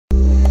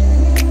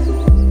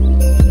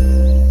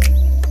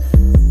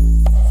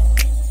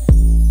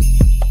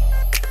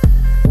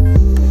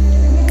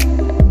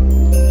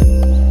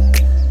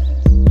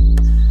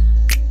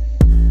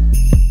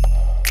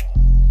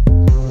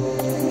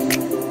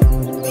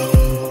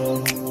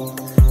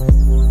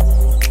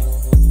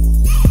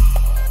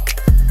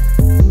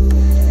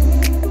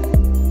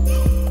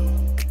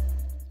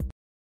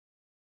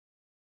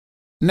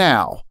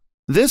Now,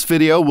 this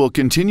video will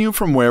continue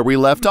from where we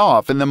left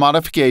off in the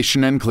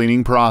modification and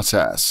cleaning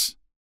process.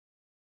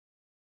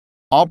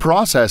 I'll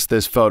process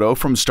this photo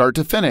from start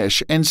to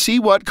finish and see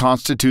what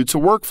constitutes a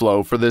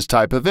workflow for this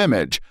type of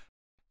image,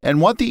 and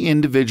what the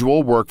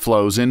individual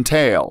workflows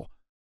entail,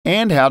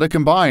 and how to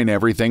combine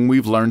everything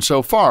we've learned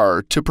so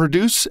far to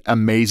produce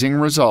amazing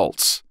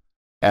results.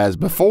 As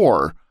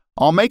before,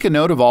 I'll make a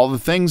note of all the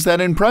things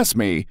that impress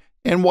me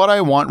and what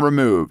I want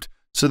removed,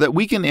 so that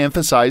we can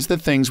emphasize the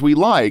things we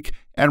like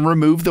and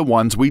remove the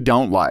ones we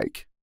don't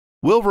like.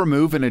 We'll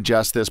remove and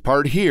adjust this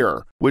part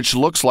here, which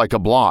looks like a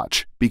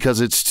blotch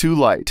because it's too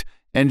light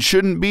and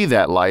shouldn't be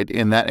that light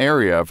in that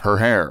area of her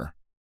hair.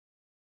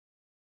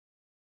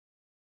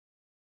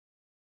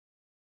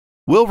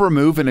 We'll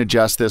remove and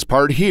adjust this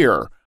part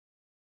here,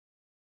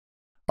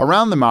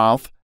 around the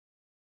mouth,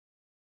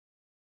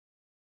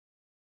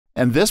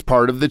 and this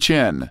part of the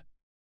chin.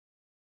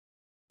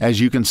 As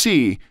you can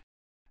see,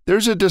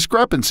 there's a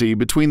discrepancy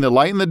between the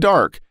light and the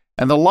dark,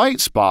 and the light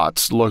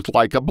spots look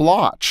like a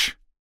blotch.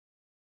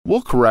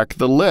 We'll correct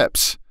the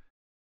lips.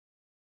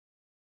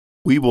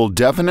 We will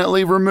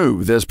definitely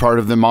remove this part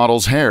of the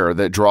model's hair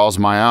that draws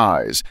my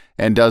eyes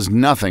and does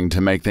nothing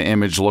to make the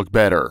image look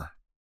better.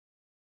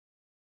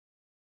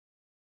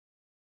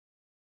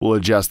 We'll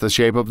adjust the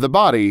shape of the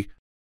body,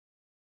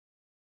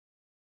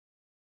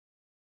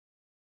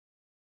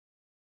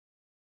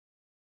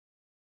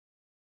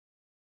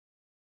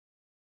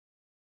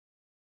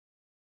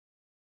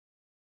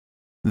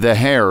 the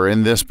hair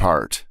in this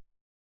part.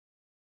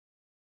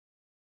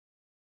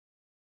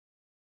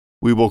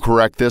 We will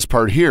correct this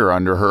part here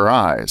under her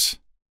eyes.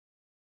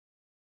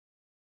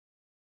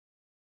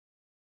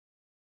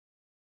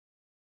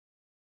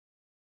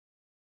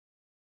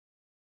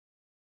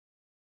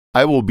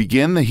 I will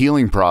begin the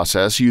healing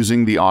process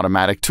using the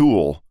automatic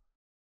tool.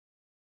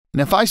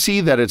 And if I see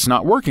that it's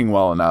not working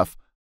well enough,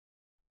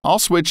 I'll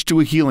switch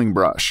to a healing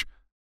brush,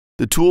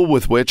 the tool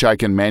with which I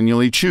can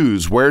manually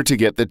choose where to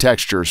get the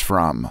textures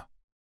from.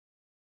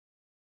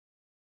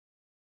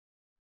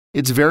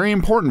 It's very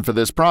important for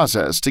this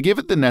process to give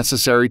it the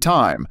necessary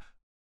time,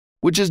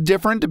 which is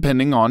different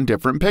depending on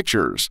different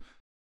pictures,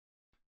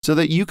 so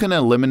that you can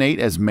eliminate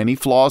as many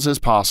flaws as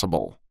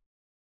possible.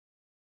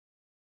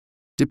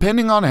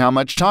 Depending on how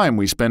much time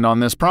we spend on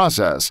this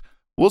process,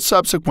 we'll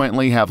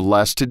subsequently have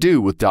less to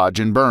do with dodge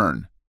and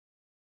burn.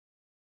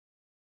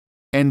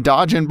 And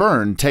dodge and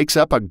burn takes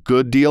up a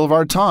good deal of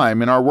our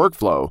time in our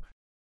workflow,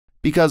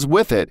 because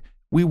with it,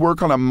 we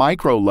work on a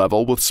micro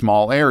level with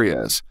small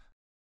areas.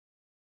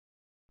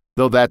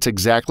 Though that's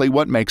exactly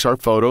what makes our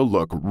photo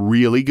look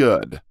really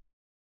good.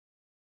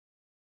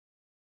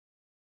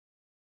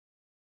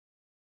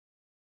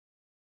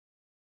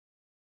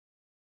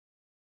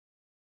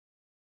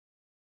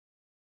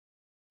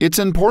 It's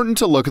important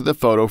to look at the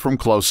photo from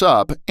close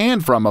up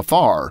and from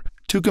afar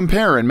to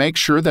compare and make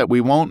sure that we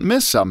won't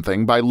miss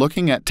something by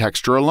looking at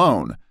texture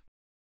alone.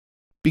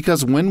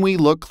 Because when we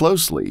look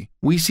closely,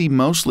 we see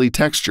mostly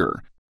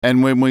texture.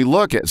 And when we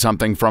look at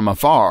something from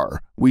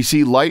afar, we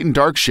see light and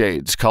dark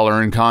shades, color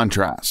and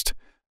contrast.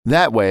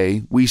 That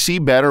way, we see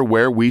better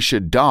where we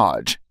should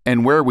dodge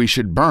and where we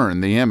should burn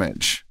the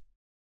image.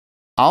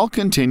 I'll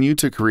continue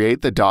to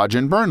create the dodge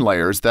and burn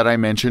layers that I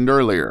mentioned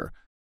earlier,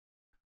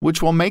 which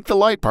will make the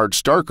light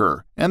parts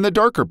darker and the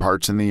darker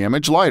parts in the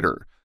image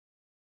lighter,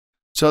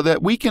 so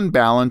that we can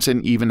balance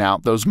and even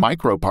out those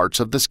micro parts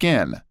of the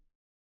skin.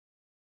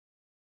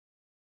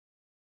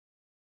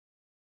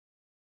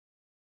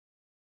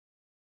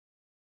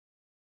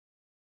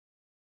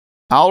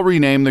 I'll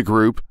rename the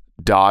group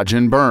Dodge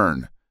and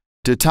Burn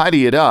to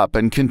tidy it up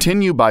and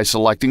continue by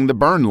selecting the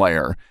burn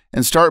layer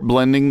and start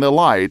blending the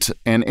light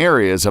and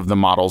areas of the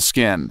model's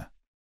skin.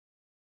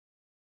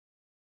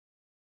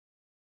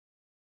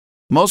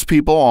 Most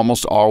people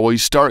almost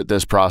always start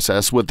this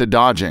process with the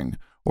dodging,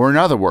 or in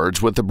other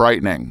words, with the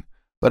brightening,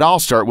 but I'll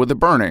start with the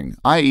burning,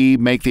 i.e.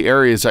 make the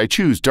areas I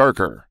choose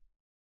darker.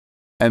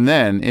 And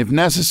then, if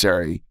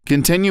necessary,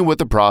 continue with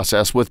the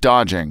process with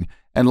dodging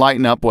and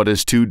lighten up what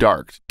is too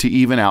dark to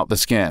even out the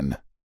skin.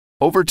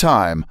 Over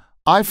time,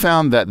 I've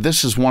found that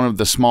this is one of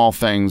the small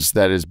things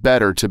that is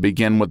better to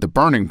begin with the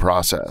burning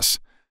process,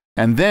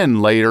 and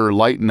then later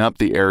lighten up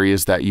the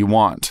areas that you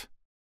want.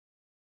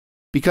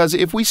 Because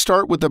if we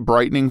start with the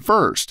brightening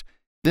first,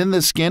 then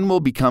the skin will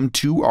become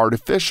too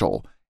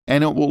artificial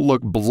and it will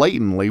look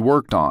blatantly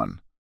worked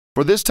on.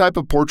 For this type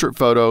of portrait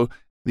photo,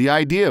 the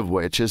idea of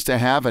which is to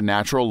have a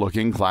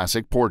natural-looking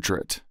classic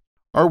portrait.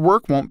 Our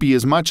work won't be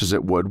as much as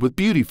it would with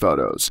beauty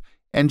photos,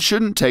 and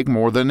shouldn't take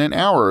more than an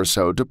hour or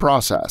so to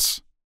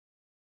process.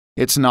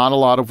 It's not a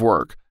lot of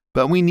work,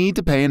 but we need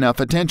to pay enough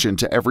attention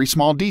to every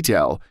small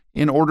detail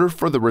in order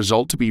for the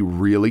result to be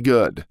really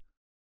good.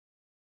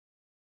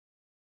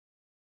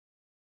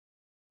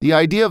 The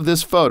idea of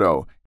this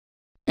photo,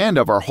 and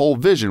of our whole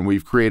vision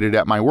we've created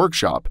at my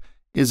workshop,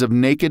 is of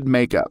naked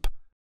makeup,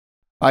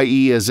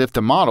 i.e. as if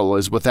the model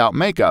is without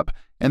makeup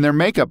and their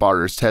makeup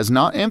artist has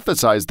not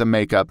emphasized the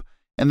makeup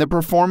and the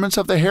performance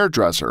of the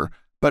hairdresser,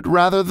 but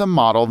rather the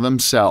model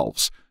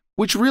themselves,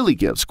 which really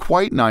gives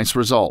quite nice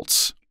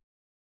results.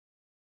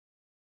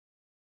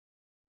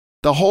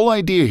 The whole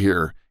idea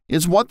here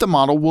is what the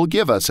model will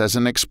give us as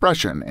an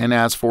expression and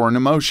as for an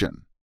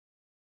emotion.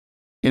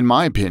 In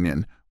my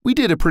opinion, we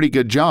did a pretty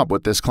good job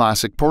with this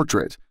classic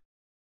portrait.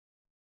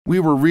 We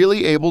were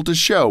really able to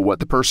show what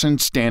the person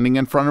standing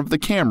in front of the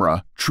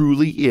camera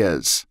truly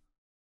is.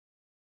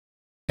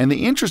 And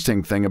the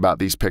interesting thing about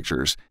these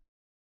pictures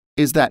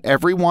is that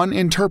everyone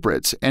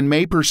interprets and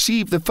may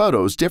perceive the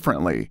photos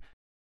differently,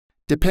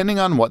 depending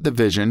on what the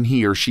vision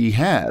he or she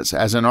has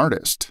as an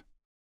artist.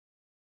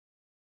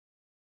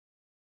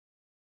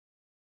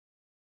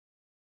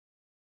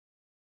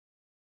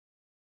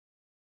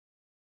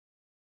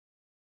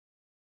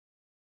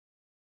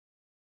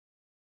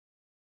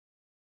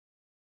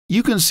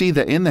 You can see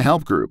that in the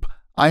help group,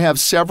 I have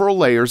several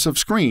layers of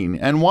screen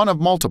and one of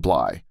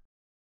multiply.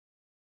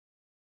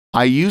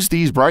 I use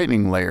these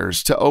brightening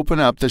layers to open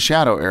up the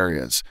shadow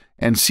areas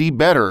and see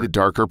better the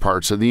darker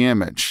parts of the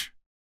image.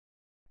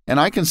 And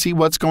I can see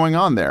what's going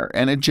on there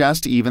and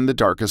adjust even the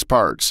darkest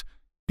parts,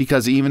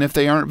 because even if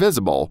they aren't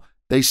visible,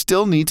 they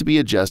still need to be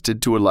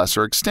adjusted to a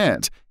lesser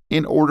extent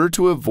in order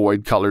to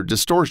avoid color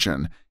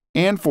distortion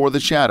and for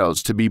the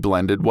shadows to be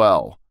blended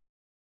well.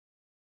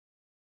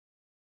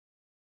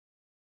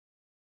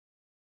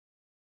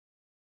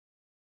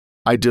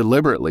 I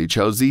deliberately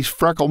chose these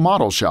freckle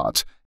model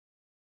shots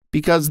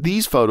because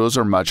these photos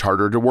are much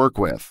harder to work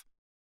with.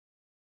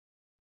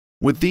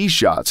 With these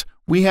shots,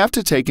 we have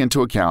to take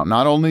into account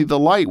not only the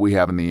light we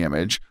have in the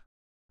image,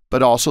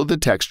 but also the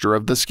texture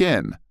of the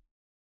skin.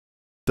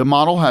 The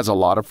model has a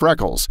lot of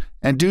freckles,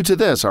 and due to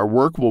this, our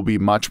work will be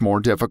much more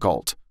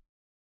difficult.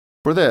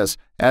 For this,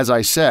 as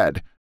I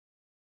said,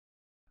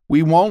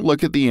 we won't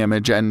look at the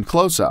image in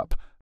close-up,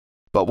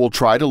 but we'll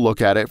try to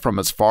look at it from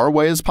as far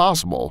away as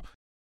possible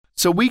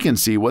so we can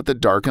see what the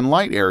dark and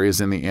light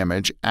areas in the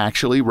image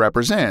actually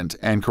represent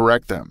and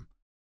correct them.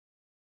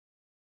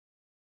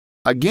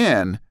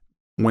 Again,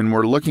 when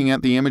we're looking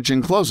at the image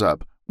in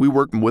close-up, we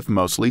work with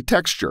mostly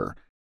texture,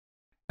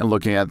 and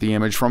looking at the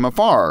image from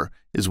afar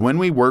is when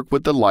we work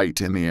with the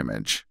light in the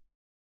image.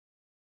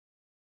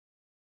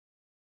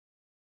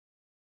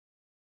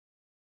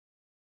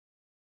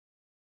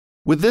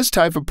 With this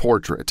type of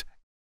portrait,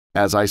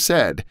 as I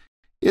said,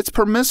 it's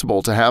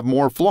permissible to have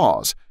more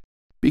flaws,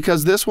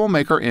 because this will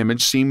make our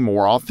image seem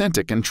more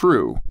authentic and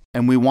true,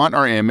 and we want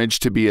our image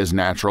to be as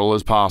natural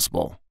as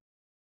possible.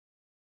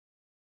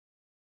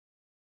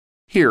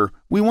 Here,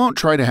 we won't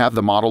try to have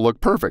the model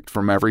look perfect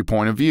from every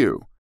point of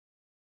view.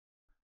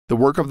 The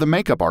work of the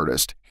makeup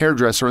artist,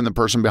 hairdresser, and the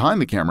person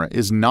behind the camera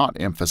is not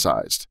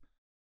emphasized.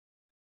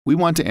 We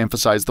want to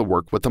emphasize the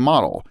work with the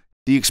model,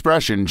 the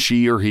expression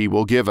she or he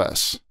will give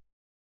us.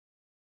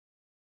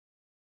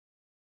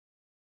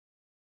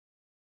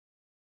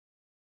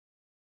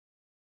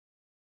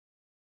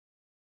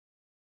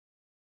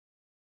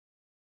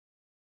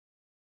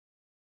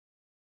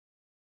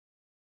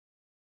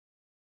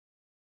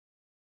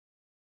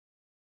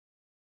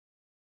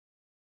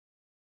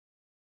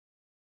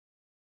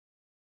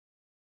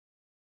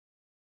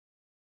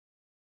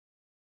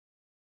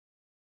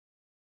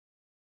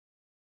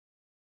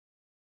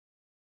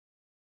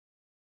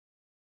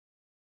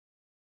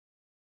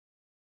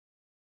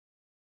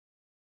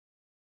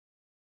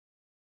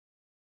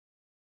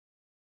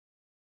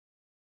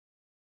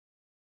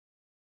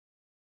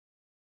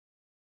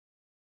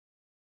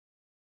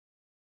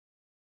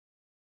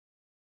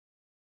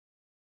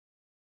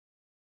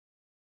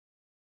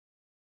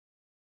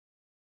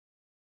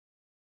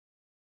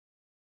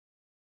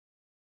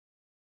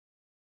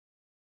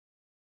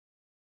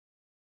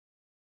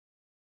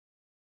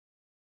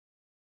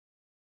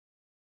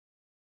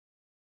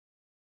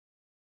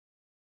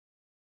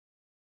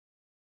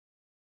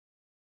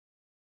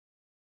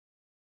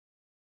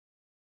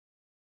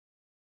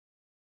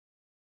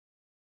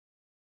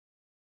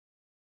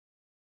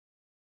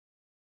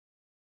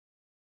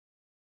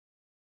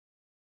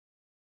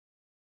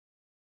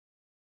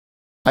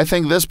 I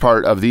think this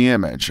part of the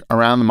image,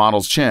 around the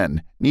model's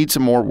chin, needs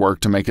some more work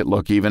to make it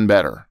look even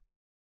better.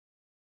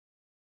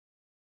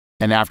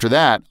 And after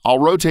that, I'll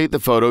rotate the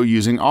photo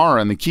using R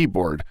on the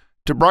keyboard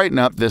to brighten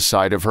up this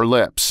side of her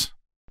lips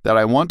that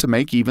I want to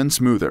make even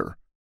smoother.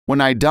 When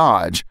I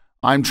dodge,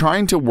 I'm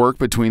trying to work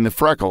between the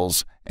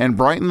freckles and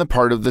brighten the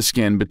part of the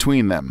skin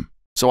between them,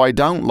 so I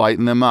don't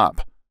lighten them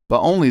up,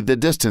 but only the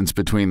distance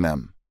between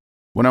them.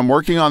 When I'm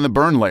working on the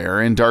burn layer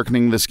and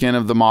darkening the skin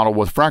of the model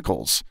with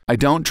freckles, I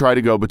don't try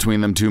to go between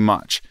them too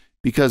much,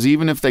 because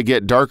even if they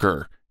get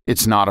darker,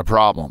 it's not a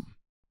problem,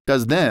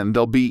 because then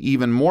they'll be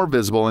even more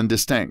visible and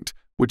distinct,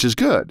 which is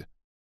good.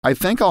 I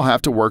think I'll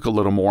have to work a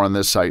little more on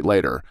this site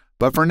later,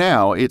 but for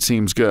now it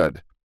seems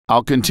good.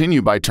 I'll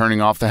continue by turning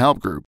off the help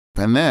group,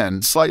 and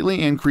then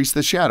slightly increase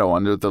the shadow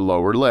under the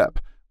lower lip,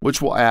 which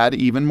will add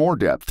even more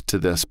depth to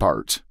this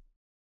part.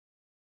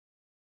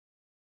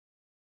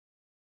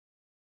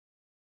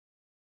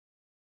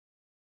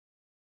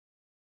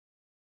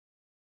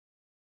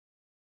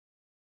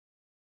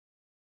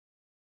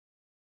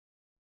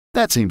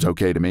 That seems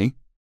okay to me.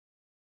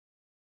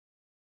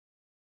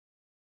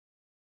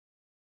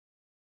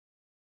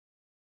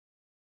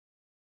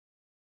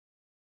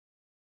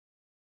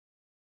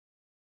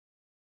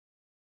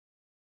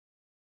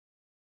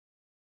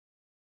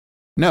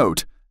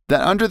 Note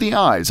that under the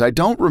eyes I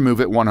don't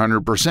remove it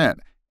 100%,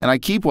 and I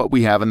keep what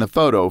we have in the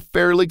photo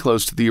fairly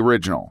close to the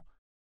original.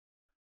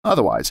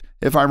 Otherwise,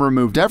 if I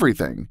removed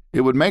everything,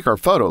 it would make our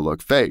photo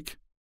look fake.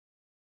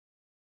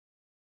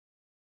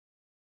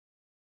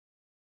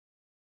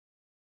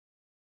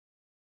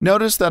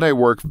 Notice that I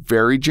work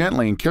very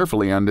gently and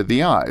carefully under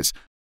the eyes,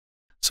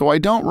 so I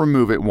don't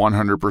remove it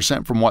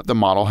 100% from what the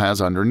model has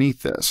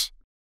underneath this.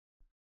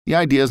 The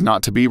idea is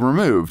not to be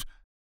removed,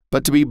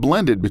 but to be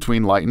blended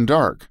between light and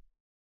dark.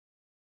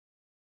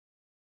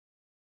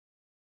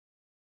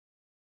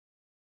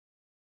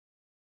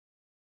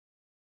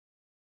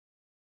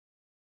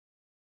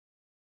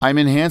 I'm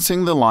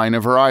enhancing the line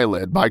of her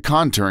eyelid by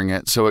contouring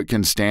it so it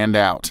can stand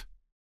out.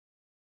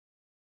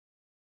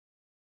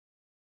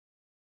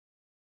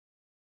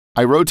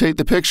 I rotate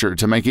the picture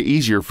to make it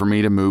easier for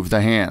me to move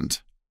the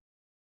hand.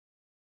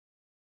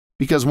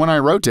 Because when I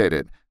rotate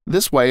it,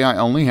 this way I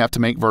only have to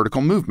make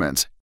vertical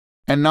movements,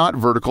 and not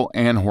vertical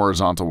and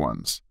horizontal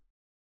ones.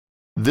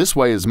 This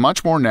way is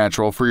much more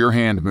natural for your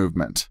hand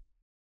movement.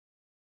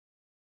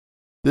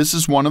 This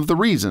is one of the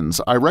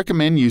reasons I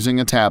recommend using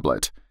a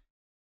tablet.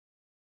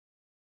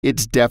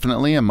 It's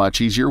definitely a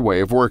much easier way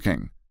of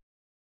working.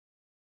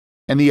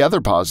 And the other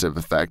positive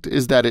effect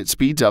is that it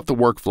speeds up the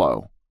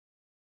workflow.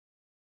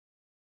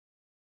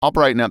 I'll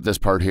brighten up this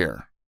part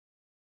here.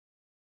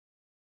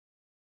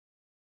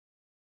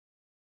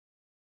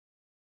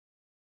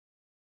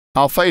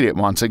 I'll fade it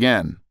once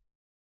again.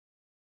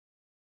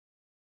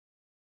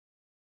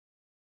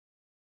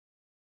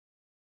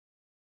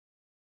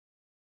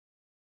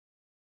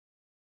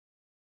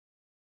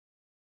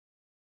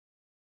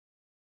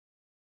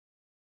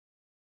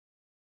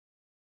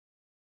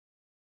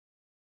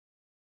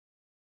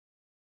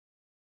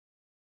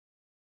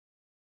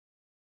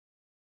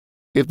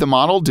 If the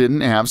model didn't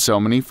have so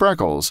many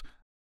freckles,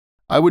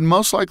 I would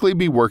most likely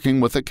be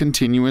working with a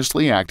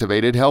continuously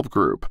activated help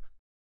group.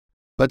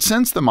 But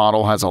since the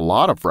model has a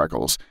lot of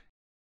freckles,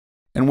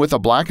 and with a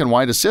black and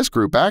white assist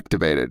group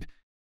activated,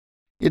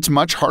 it's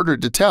much harder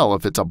to tell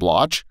if it's a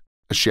blotch,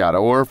 a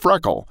shadow, or a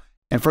freckle,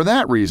 and for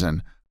that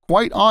reason,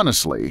 quite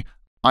honestly,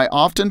 I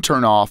often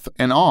turn off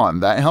and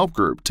on that help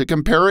group to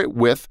compare it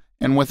with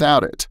and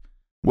without it,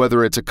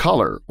 whether it's a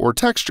color or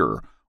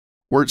texture,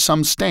 or it's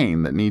some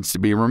stain that needs to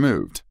be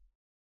removed.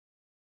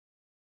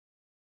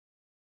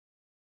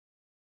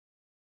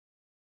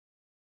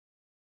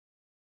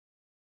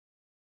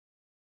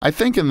 I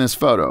think in this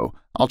photo,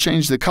 I'll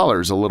change the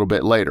colors a little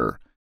bit later.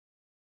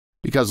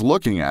 Because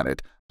looking at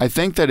it, I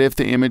think that if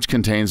the image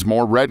contains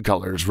more red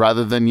colors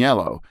rather than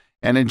yellow,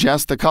 and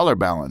adjust the color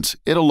balance,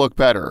 it'll look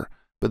better,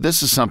 but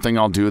this is something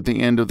I'll do at the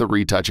end of the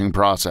retouching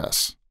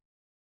process.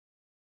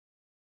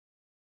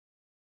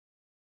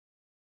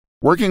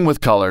 Working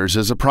with colors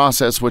is a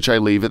process which I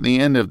leave at the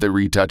end of the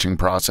retouching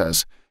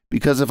process,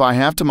 because if I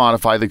have to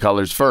modify the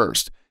colors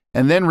first,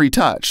 and then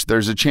retouch,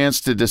 there's a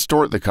chance to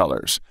distort the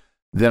colors.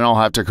 Then I'll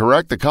have to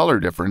correct the color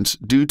difference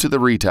due to the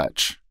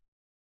retouch.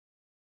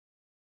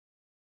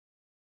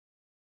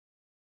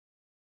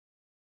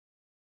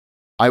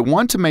 I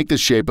want to make the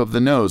shape of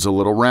the nose a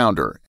little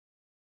rounder,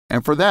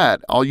 and for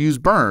that I'll use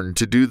burn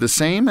to do the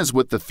same as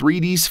with the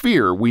 3D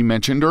sphere we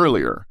mentioned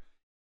earlier,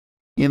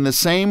 in the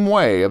same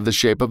way of the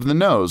shape of the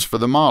nose for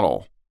the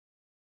model.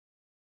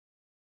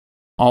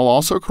 I'll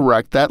also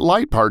correct that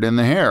light part in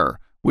the hair,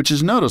 which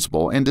is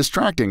noticeable and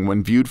distracting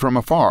when viewed from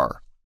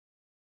afar.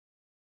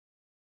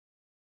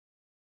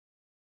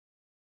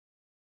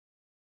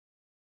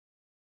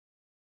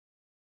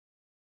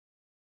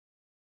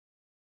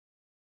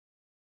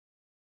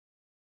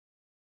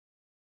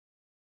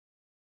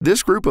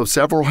 This group of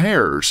several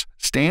hairs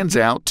stands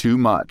out too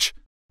much,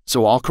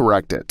 so I'll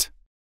correct it.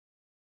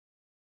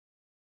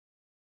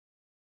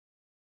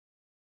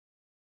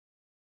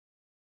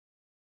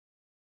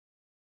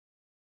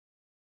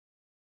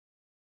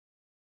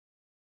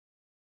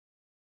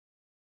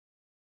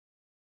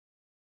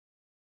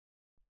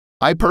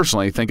 I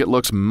personally think it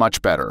looks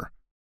much better.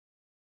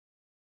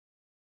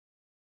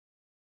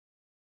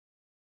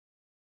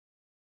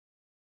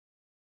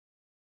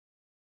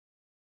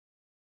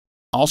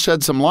 I'll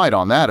shed some light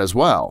on that as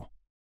well.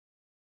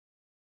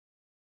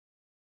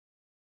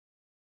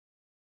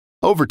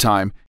 Over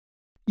time,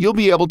 you'll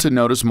be able to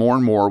notice more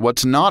and more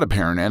what's not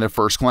apparent at a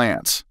first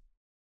glance.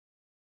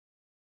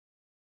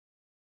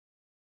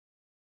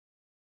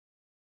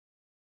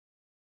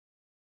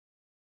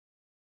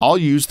 I'll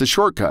use the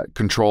shortcut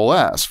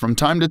Ctrl+S from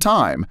time to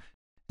time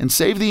and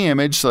save the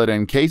image so that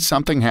in case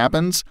something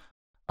happens,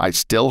 I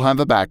still have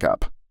a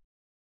backup.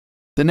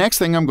 The next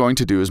thing I'm going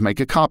to do is make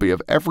a copy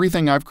of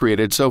everything I've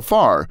created so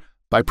far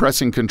by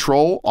pressing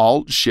Ctrl,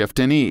 Alt, Shift,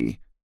 and E.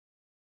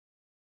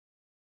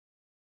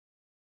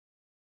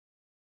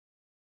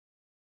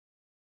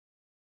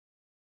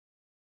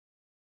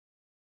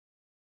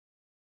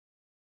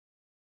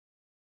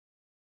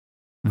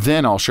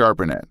 Then I'll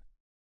sharpen it.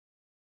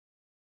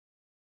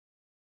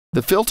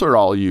 The filter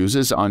I'll use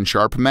is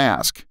Unsharp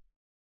Mask.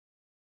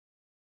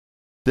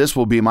 This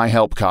will be my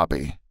help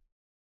copy.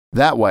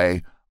 That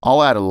way,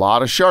 I'll add a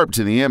lot of sharp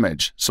to the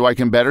image so I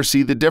can better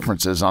see the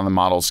differences on the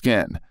model's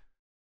skin.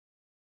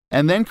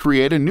 And then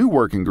create a new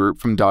working group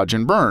from Dodge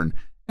and Burn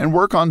and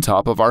work on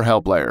top of our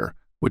help layer,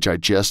 which I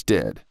just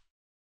did.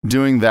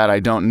 Doing that,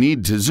 I don't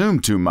need to zoom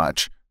too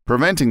much,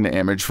 preventing the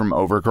image from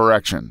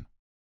overcorrection.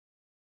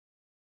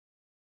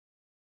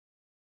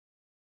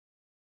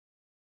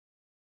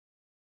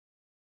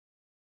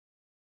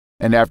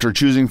 And after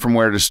choosing from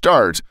where to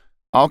start,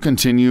 I'll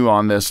continue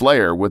on this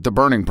layer with the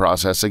burning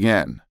process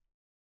again.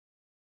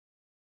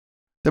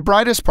 The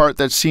brightest part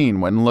that's seen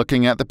when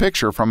looking at the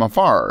picture from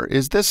afar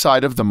is this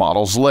side of the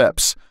model's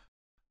lips,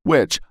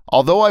 which,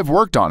 although I've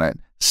worked on it,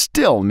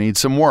 still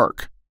needs some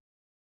work.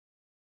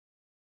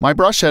 My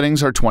brush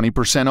settings are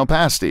 20%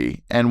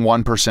 opacity and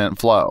 1%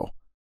 flow.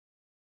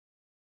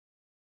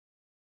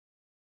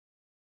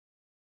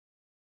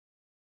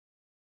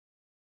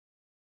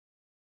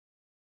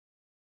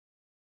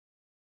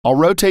 I'll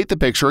rotate the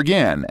picture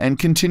again and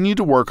continue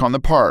to work on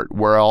the part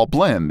where I'll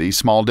blend these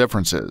small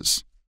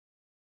differences.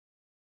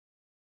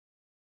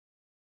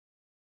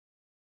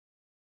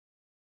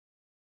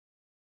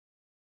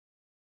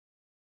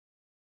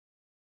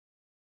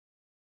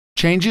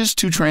 Changes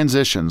to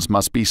transitions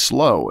must be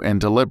slow and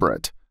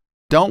deliberate.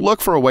 Don't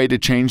look for a way to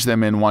change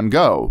them in one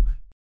go,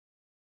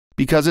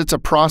 because it's a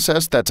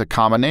process that's a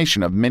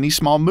combination of many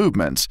small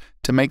movements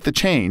to make the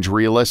change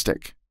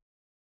realistic.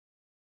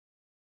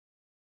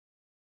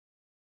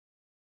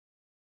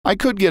 I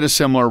could get a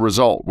similar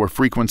result with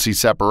frequency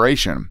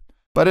separation,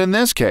 but in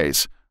this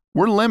case,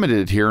 we're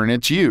limited here in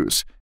its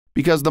use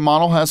because the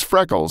model has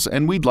freckles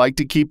and we'd like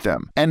to keep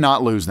them and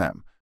not lose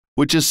them,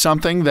 which is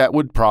something that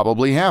would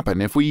probably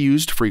happen if we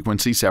used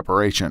frequency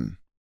separation.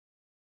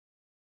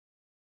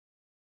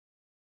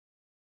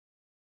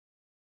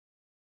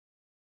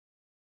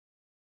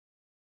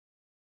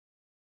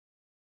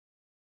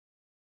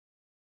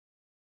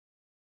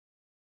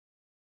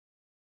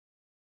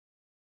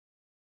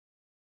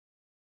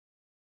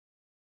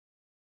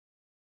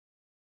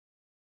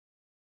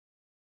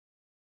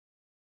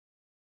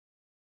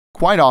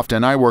 Quite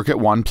often I work at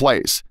one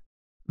place,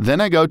 then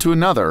I go to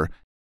another,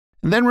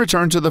 and then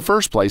return to the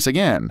first place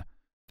again.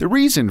 The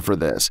reason for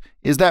this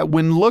is that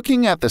when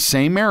looking at the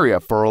same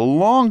area for a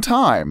long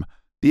time,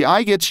 the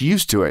eye gets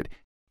used to it,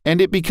 and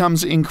it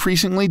becomes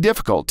increasingly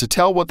difficult to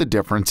tell what the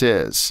difference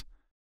is.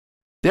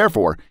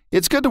 Therefore,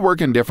 it's good to work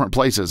in different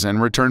places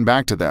and return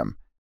back to them,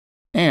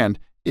 and,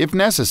 if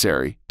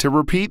necessary, to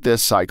repeat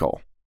this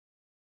cycle.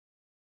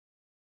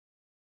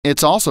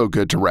 It's also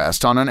good to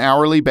rest on an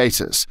hourly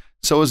basis,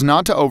 so as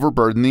not to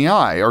overburden the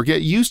eye or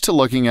get used to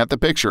looking at the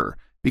picture,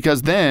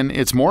 because then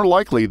it's more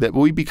likely that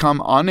we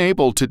become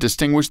unable to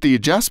distinguish the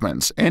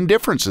adjustments and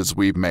differences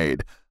we've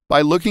made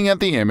by looking at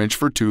the image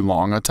for too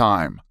long a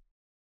time.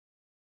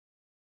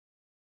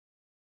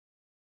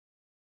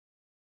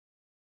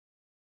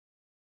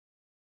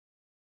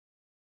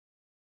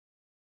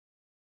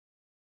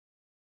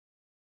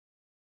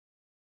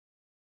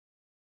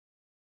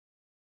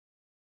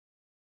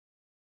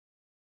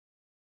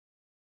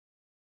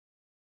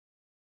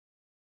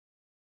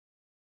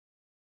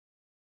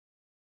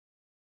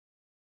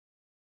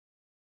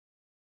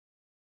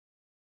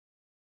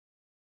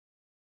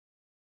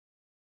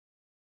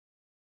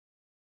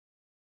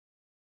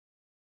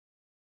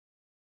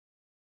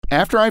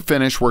 After I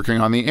finish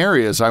working on the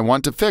areas I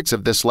want to fix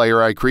of this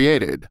layer I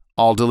created,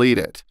 I'll delete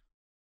it.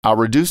 I'll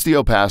reduce the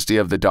opacity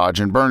of the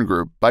Dodge and Burn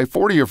group by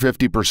 40 or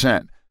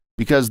 50%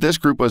 because this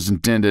group was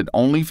intended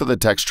only for the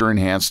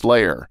texture-enhanced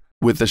layer,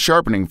 with the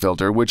sharpening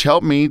filter which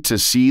helped me to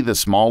see the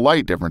small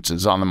light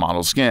differences on the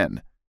model's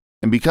skin.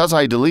 And because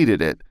I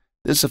deleted it,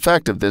 this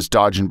effect of this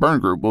Dodge and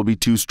Burn group will be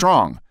too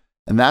strong,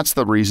 and that's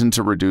the reason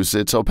to reduce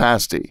its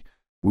opacity.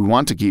 We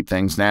want to keep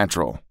things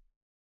natural.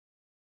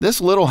 This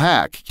little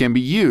hack can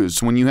be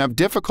used when you have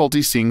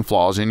difficulty seeing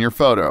flaws in your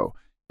photo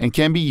and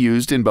can be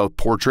used in both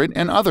portrait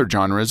and other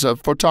genres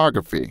of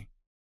photography.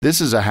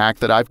 This is a hack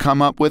that I've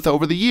come up with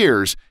over the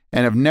years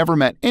and have never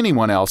met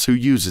anyone else who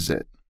uses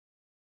it.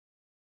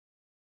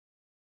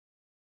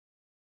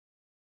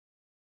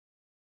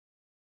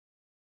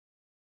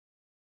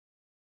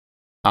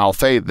 I'll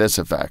fade this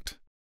effect.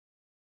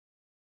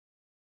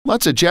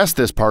 Let's adjust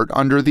this part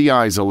under the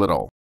eyes a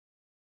little.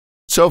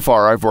 So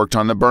far I've worked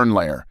on the burn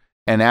layer,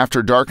 and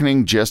after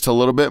darkening just a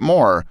little bit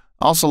more,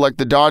 I'll select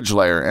the Dodge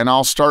layer and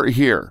I'll start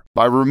here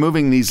by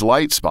removing these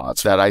light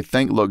spots that I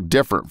think look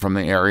different from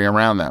the area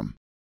around them.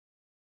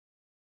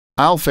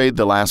 I'll fade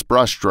the last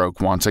brush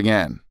stroke once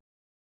again.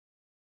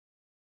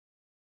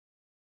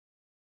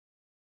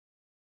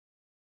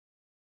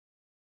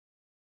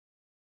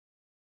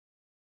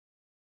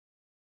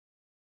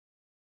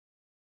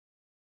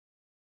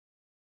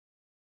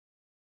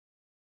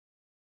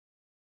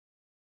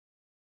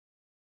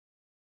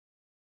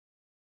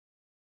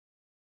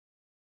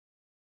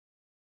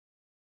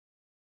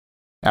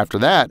 After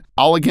that,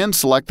 I'll again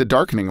select the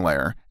darkening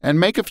layer and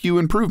make a few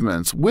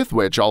improvements with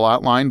which I'll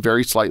outline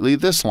very slightly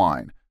this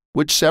line,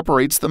 which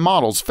separates the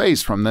model's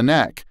face from the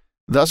neck,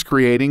 thus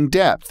creating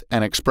depth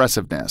and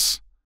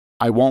expressiveness.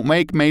 I won't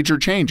make major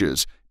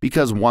changes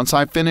because once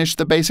I finish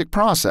the basic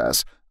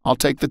process, I'll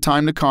take the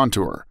time to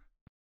contour.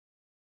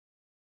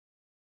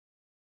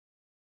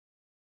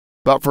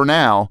 But for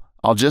now,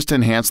 I'll just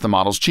enhance the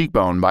model's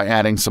cheekbone by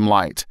adding some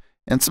light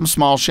and some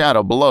small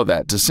shadow below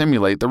that to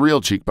simulate the real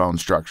cheekbone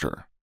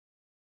structure.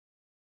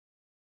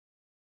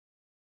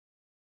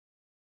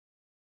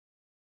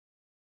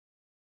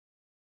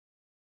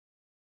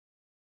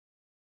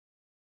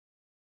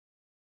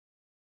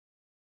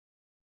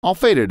 I'll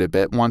fade it a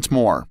bit once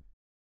more.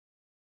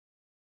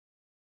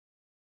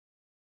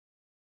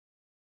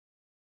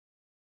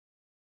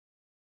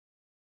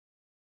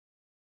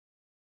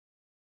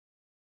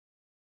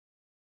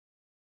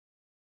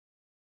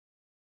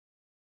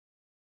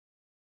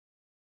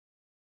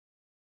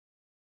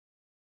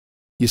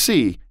 You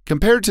see,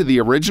 compared to the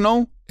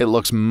original, it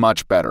looks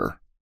much better.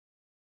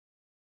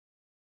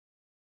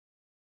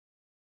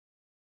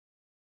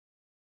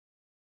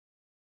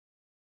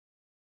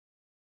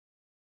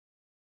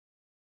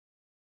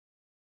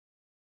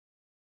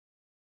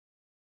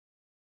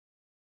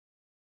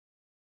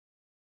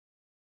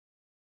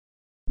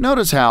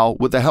 Notice how,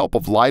 with the help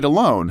of light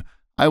alone,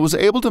 I was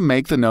able to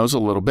make the nose a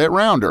little bit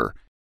rounder,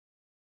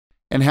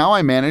 and how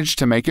I managed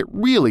to make it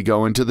really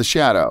go into the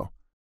shadow.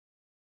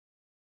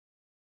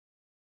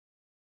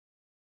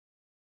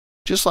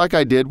 Just like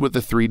I did with the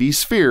 3D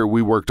sphere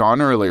we worked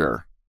on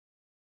earlier.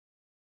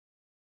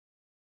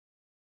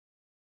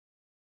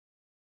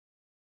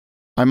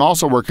 I'm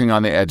also working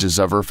on the edges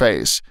of her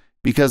face,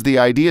 because the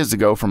idea is to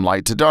go from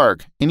light to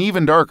dark, and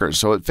even darker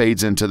so it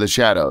fades into the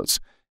shadows,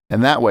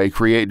 and that way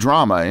create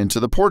drama into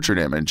the portrait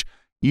image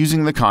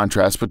using the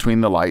contrast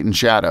between the light and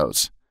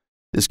shadows.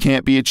 This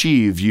can't be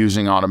achieved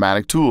using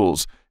automatic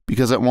tools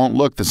because it won't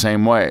look the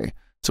same way,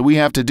 so we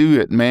have to do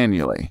it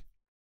manually.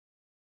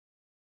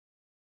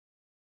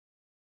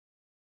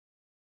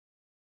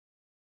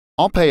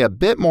 I'll pay a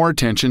bit more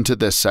attention to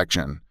this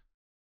section.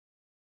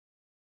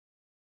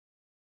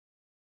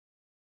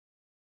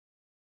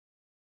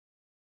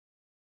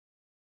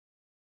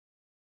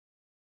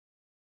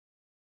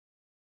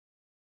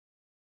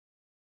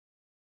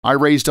 I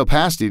raised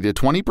opacity to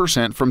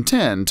 20% from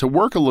 10 to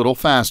work a little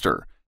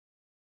faster,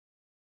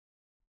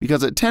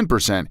 because at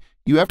 10%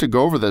 you have to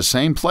go over the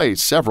same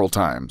place several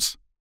times,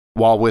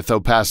 while with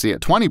opacity at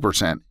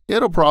 20%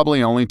 it'll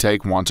probably only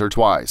take once or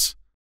twice.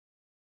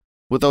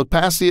 With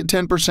opacity at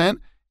 10%,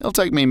 it'll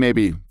take me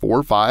maybe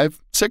 4, 5,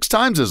 6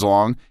 times as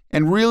long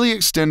and really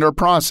extend our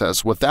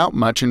process without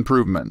much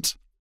improvement.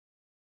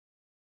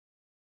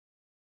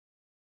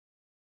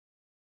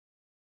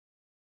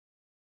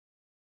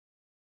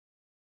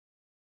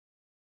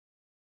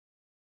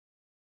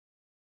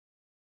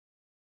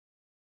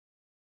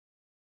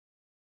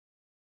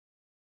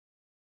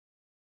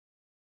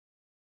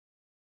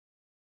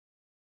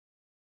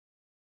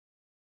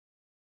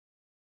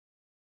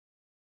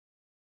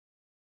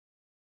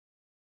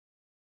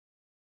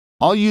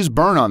 I'll use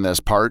burn on this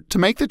part to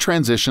make the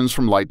transitions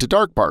from light to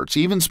dark parts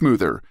even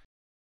smoother.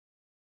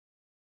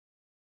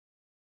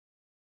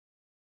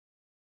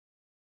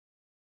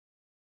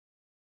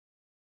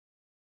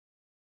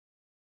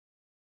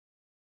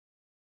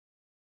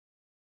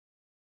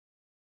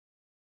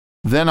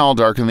 Then I'll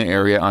darken the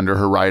area under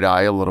her right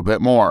eye a little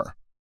bit more.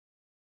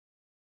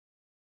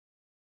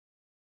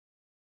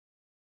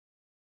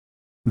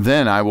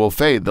 Then I will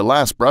fade the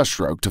last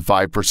brushstroke to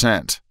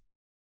 5%.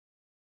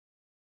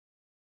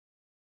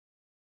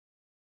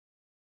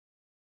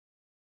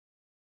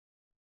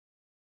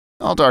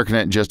 I'll darken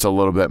it just a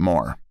little bit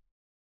more.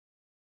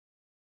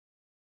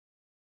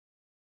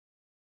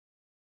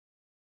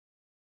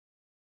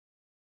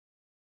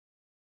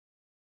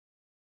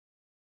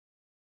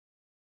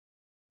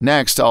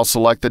 Next, I'll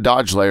select the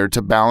dodge layer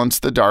to balance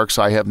the darks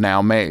I have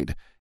now made.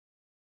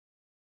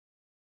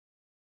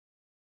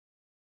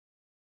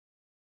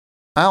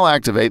 I'll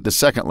activate the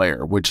second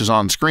layer, which is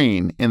on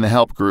screen in the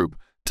Help group,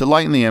 to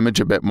lighten the image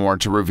a bit more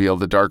to reveal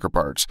the darker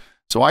parts,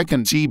 so I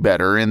can see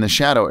better in the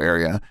shadow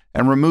area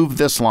and remove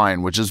this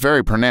line, which is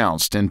very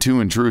pronounced and too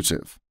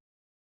intrusive.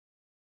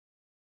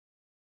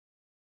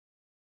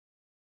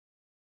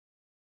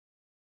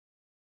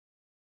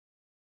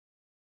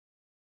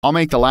 I'll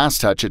make the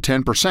last touch at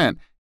 10%,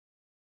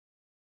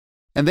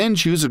 and then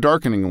choose a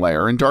darkening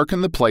layer and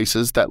darken the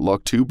places that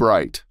look too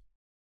bright.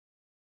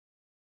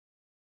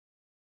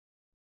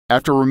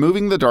 After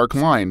removing the dark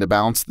line to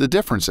balance the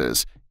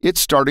differences,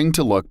 it's starting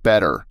to look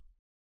better.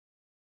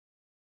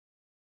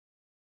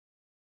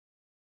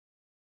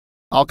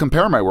 I'll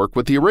compare my work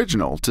with the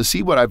original to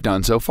see what I've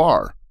done so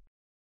far.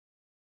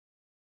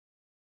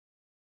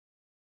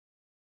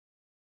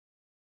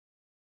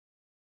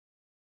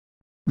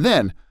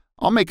 Then,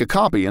 I'll make a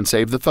copy and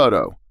save the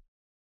photo.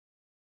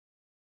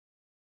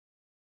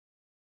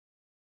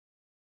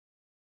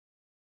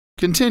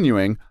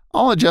 Continuing,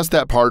 I'll adjust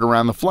that part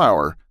around the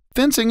flower,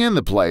 fencing in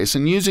the place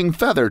and using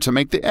feather to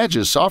make the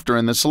edges softer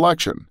in the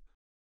selection.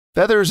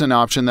 Feather is an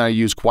option that I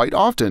use quite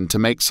often to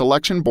make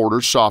selection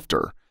borders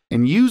softer,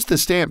 and use the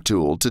stamp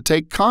tool to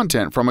take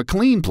content from a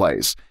clean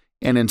place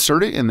and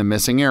insert it in the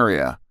missing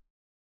area.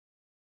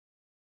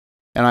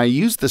 And I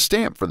use the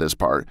stamp for this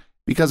part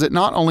because it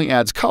not only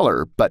adds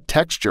color, but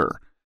texture.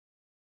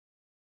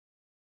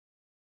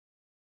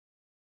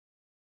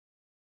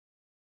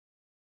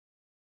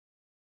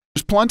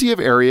 There's plenty of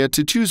area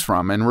to choose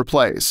from and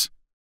replace.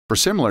 For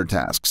similar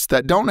tasks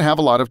that don't have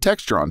a lot of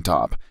texture on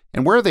top,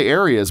 and where the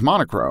area is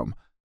monochrome,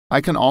 I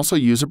can also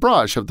use a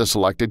brush of the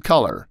selected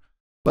color.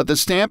 But the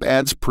stamp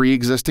adds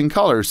pre-existing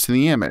colors to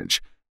the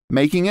image,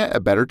 making it a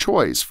better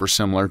choice for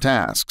similar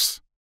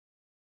tasks.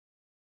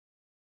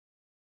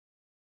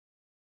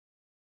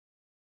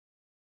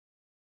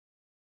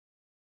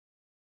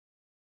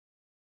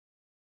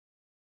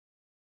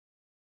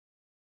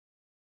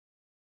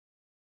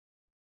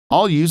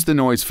 I'll use the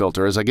noise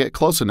filter as I get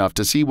close enough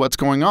to see what's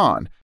going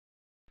on,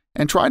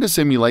 and try to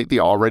simulate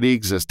the already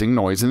existing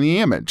noise in the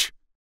image.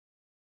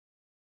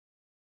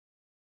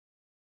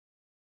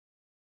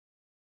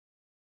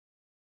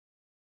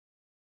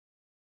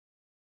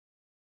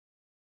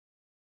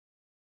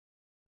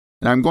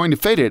 And I'm going to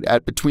fade it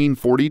at between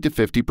 40 to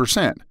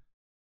 50%.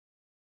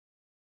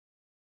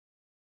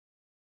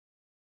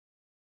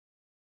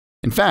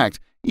 In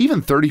fact,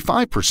 even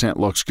 35%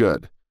 looks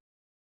good.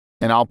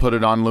 And I'll put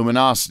it on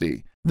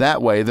luminosity.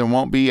 That way there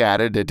won't be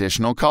added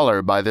additional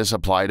color by this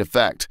applied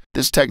effect.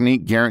 This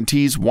technique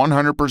guarantees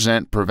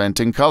 100%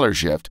 preventing color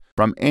shift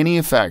from any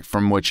effect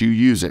from which you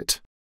use it.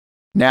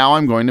 Now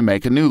I'm going to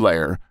make a new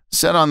layer,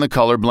 set on the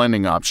color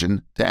blending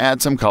option to add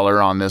some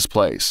color on this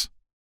place.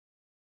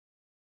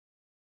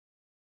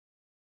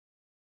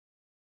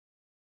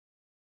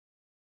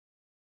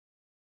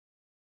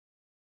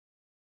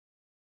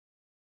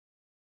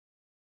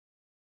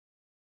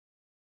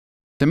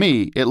 To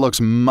me, it looks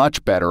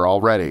much better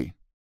already.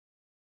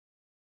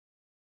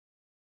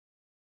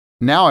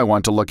 Now I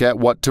want to look at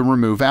what to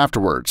remove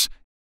afterwards.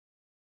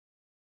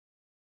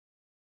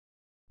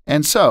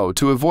 And so,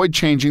 to avoid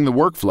changing the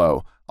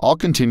workflow, I'll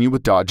continue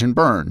with Dodge and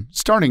Burn,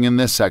 starting in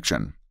this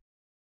section.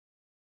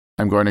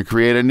 I'm going to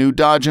create a new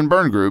Dodge and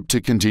Burn group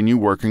to continue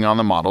working on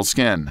the model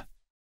skin.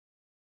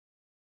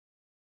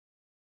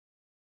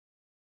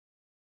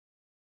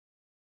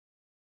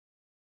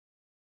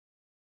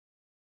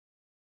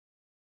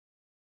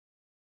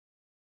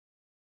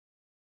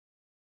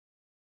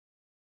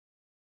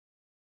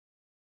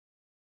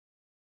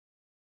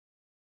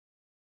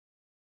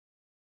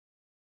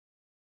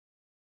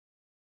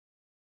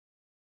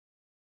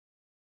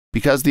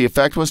 Because the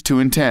effect was too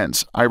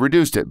intense, I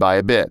reduced it by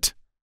a bit.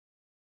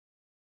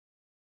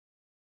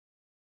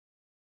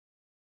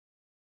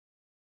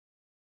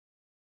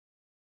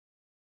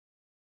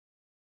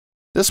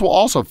 This will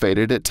also fade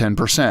it at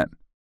 10%.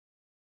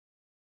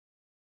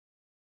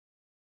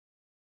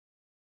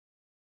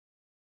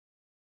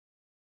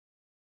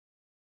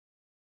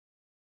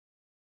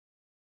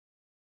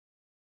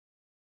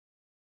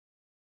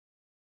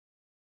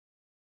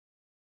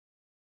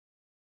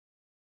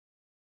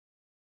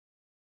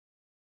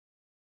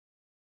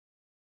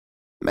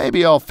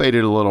 Maybe I'll fade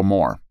it a little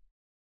more.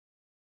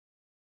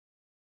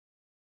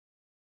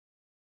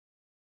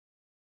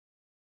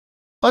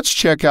 Let's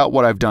check out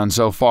what I've done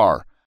so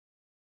far.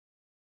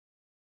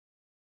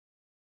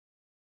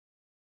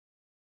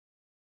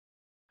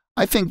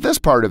 I think this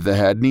part of the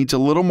head needs a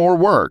little more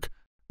work,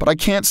 but I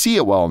can't see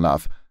it well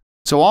enough,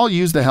 so I'll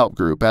use the help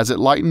group as it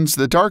lightens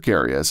the dark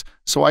areas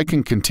so I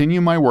can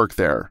continue my work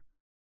there.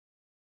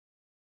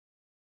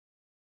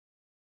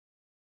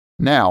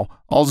 Now,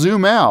 I'll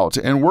zoom out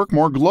and work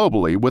more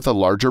globally with a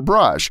larger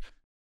brush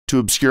to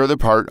obscure the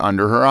part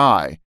under her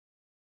eye.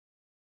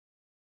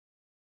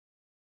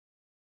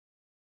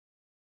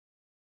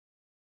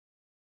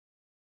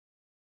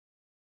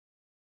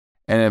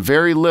 And a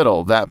very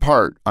little that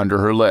part under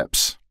her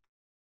lips.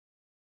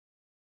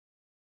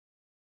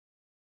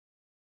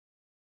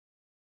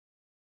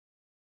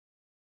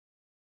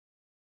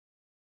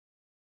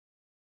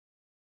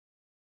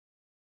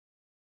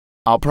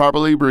 I'll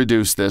probably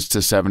reduce this to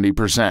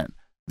 70%.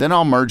 Then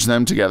I'll merge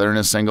them together in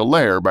a single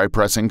layer by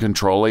pressing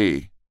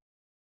Ctrl-E.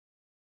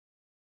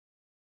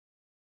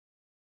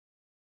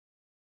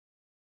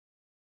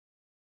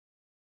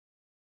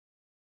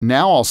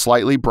 Now I'll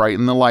slightly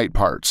brighten the light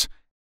parts.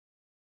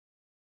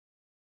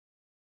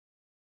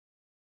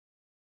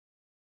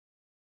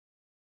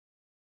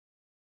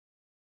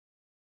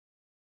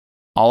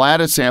 I'll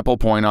add a sample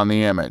point on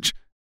the image.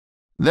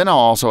 Then I'll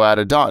also add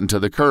a dot into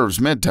the curve's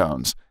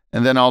midtones,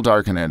 and then I'll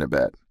darken it a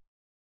bit.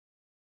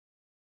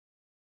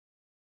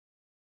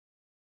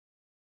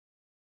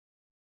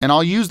 And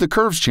I'll use the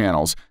curves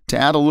channels to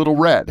add a little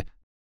red,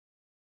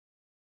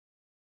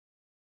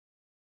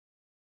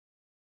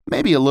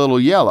 maybe a little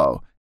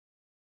yellow,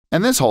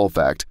 and this whole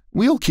effect,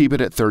 we'll keep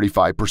it at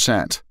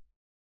 35%.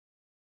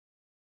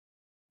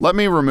 Let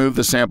me remove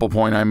the sample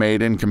point I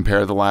made and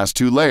compare the last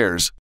two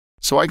layers,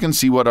 so I can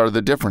see what are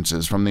the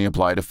differences from the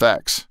applied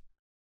effects.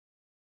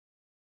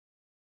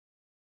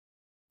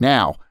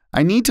 Now,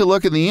 I need to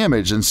look at the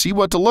image and see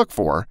what to look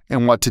for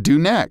and what to do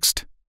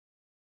next.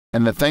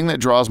 And the thing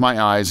that draws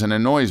my eyes and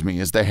annoys me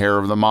is the hair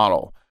of the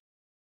model,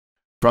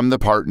 from the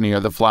part near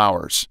the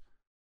flowers.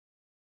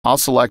 I'll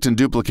select and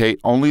duplicate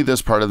only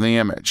this part of the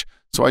image,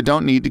 so I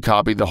don't need to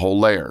copy the whole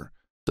layer.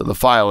 so the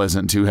file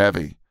isn't too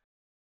heavy.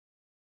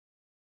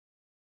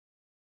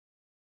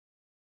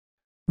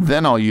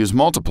 Then I'll use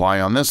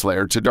Multiply on this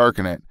layer to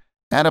darken it,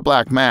 add a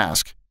black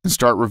mask, and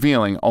start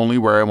revealing only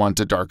where I want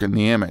to darken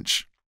the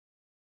image.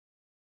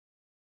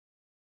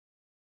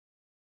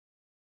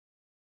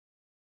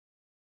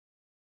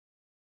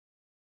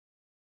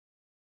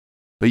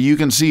 But you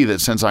can see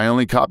that since I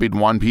only copied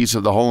one piece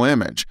of the whole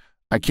image,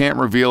 I can't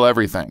reveal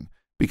everything,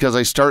 because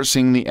I start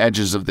seeing the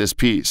edges of this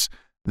piece.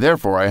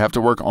 Therefore, I have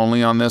to work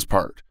only on this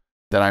part,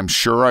 that I'm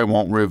sure I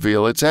won't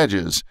reveal its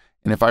edges,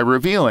 and if I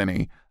reveal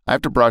any, I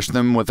have to brush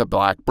them with a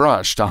black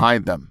brush to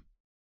hide them.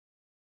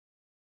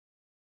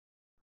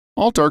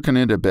 I'll darken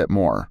it a bit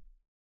more.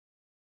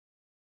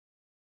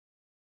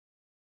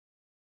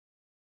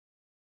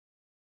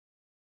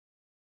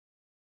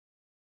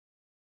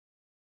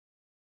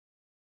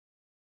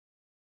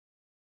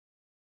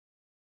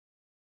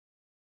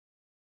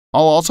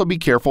 I'll also be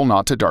careful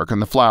not to darken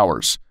the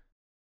flowers.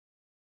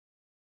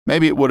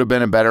 Maybe it would have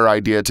been a better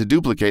idea to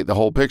duplicate the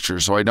whole picture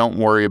so I don't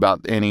worry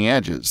about any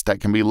edges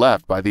that can be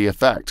left by the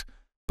effect,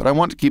 but I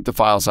want to keep the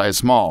file size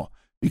small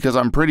because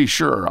I'm pretty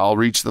sure I'll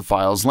reach the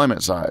file's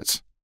limit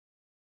size.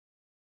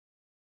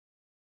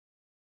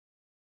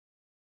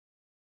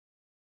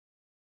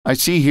 I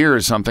see here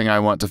is something I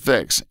want to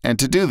fix, and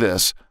to do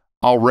this,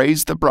 I'll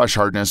raise the brush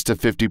hardness to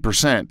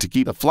 50% to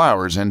keep the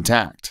flowers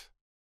intact.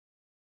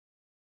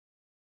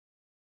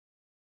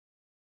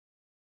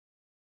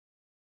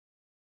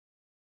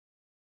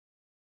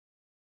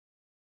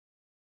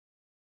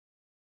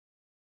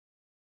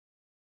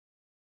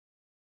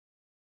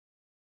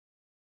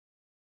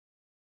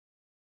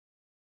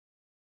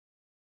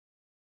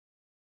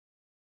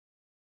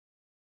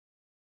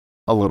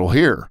 A little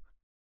here,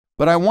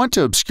 but I want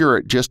to obscure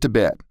it just a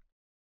bit.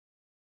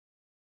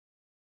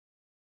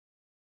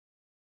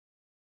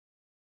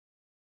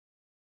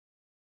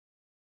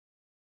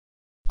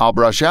 I'll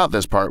brush out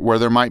this part where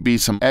there might be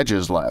some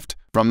edges left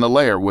from the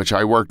layer which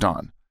I worked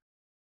on.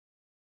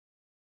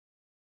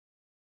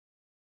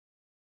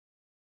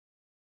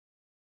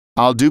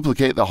 I'll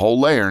duplicate the whole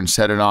layer and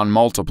set it on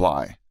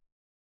Multiply.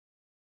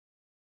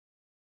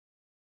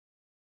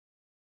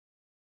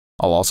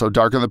 I'll also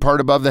darken the part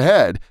above the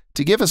head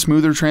to give a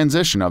smoother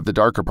transition of the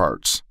darker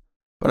parts.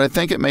 But I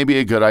think it may be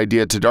a good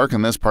idea to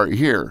darken this part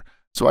here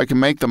so I can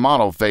make the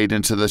model fade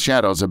into the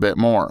shadows a bit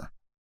more.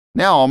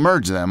 Now I'll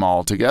merge them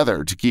all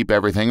together to keep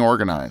everything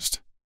organized.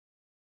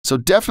 So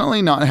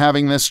definitely not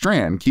having this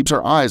strand keeps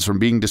our eyes from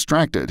being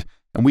distracted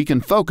and we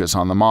can focus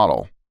on the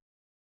model.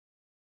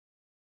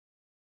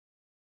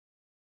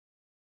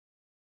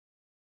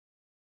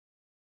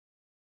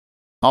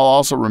 I'll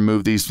also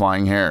remove these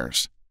flying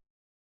hairs.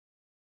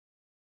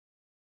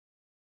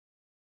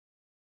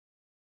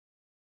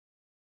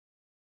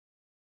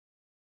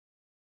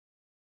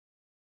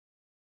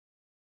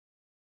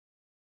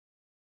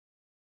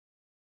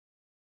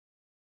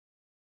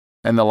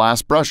 And the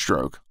last brush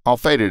stroke, I'll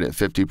fade it at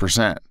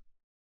 50%.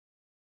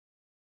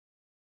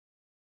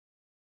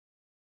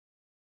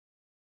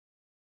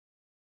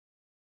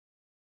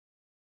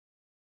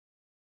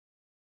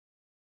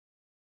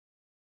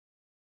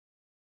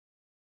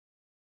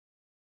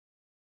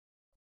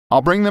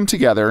 I'll bring them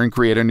together and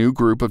create a new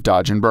group of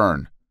Dodge and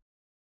Burn.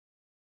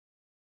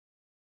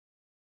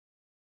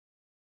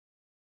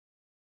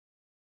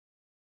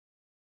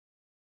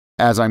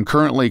 As I'm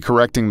currently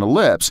correcting the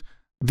lips,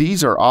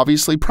 these are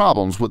obviously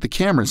problems with the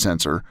camera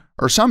sensor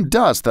or some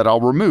dust that I'll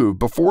remove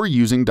before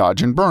using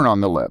Dodge and Burn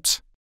on the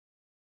lips.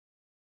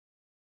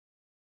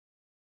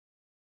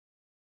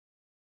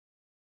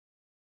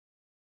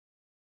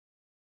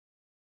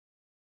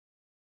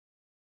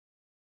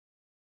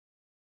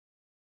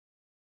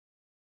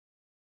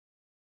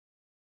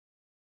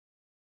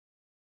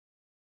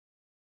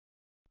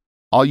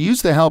 I'll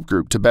use the help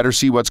group to better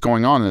see what's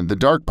going on in the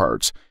dark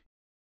parts,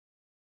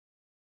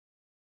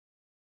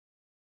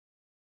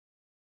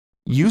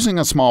 using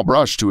a small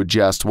brush to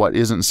adjust what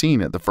isn't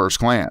seen at the first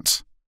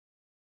glance.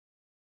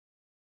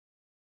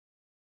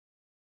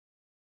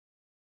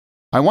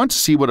 I want to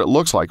see what it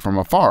looks like from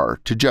afar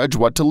to judge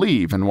what to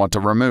leave and what to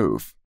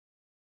remove.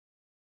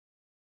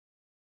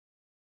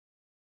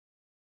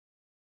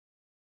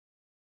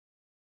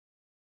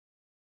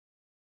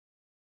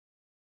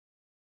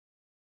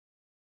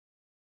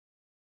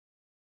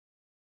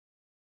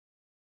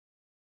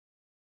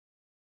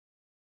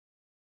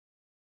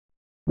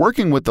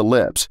 Working with the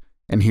lips,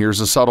 and here's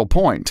a subtle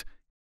point.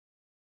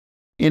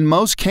 In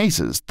most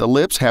cases, the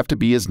lips have to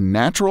be as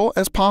natural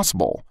as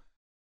possible.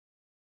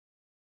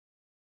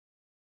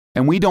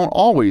 And we don't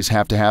always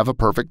have to have a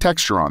perfect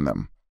texture on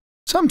them.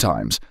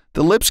 Sometimes,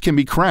 the lips can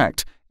be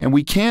cracked, and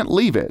we can't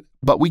leave it,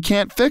 but we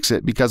can't fix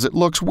it because it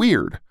looks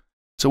weird.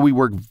 So we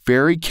work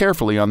very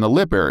carefully on the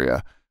lip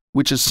area,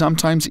 which is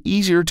sometimes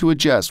easier to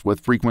adjust with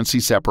frequency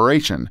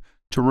separation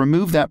to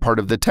remove that part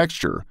of the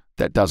texture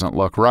that doesn't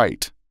look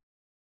right.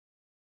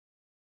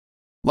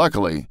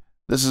 Luckily,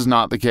 this is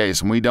not the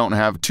case and we don't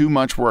have too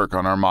much work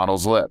on our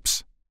model's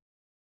lips.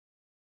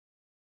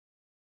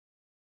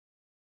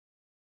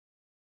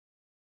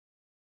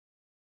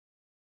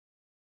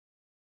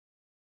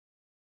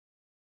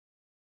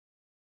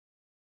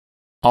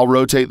 I'll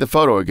rotate the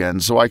photo again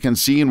so I can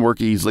see and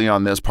work easily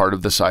on this part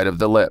of the side of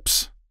the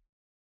lips.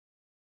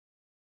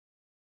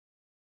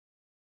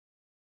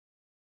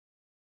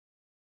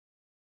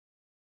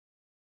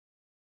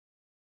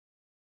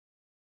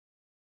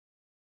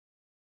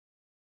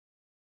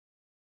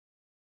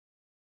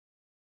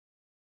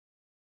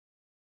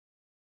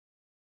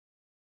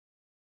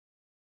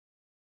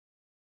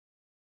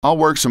 I'll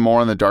work some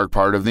more on the dark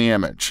part of the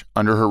image,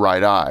 under her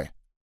right eye.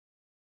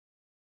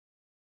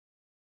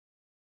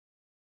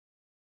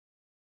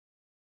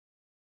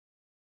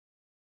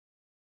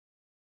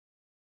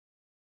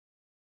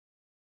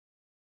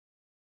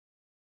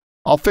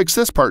 I'll fix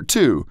this part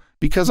too,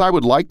 because I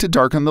would like to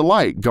darken the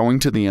light going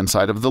to the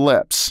inside of the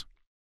lips.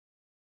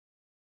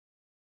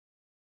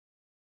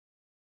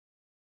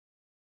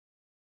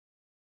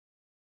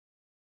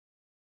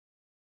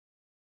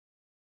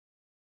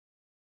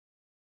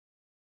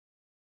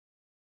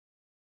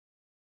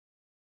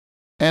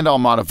 And I'll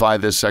modify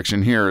this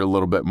section here a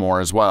little bit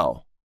more as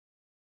well.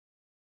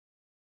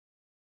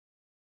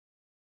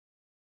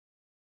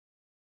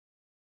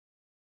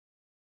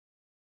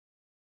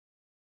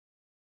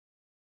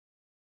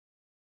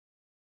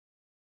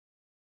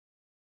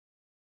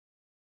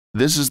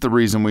 This is the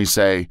reason we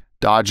say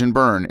dodge and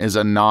burn is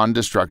a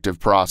non-destructive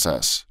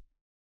process.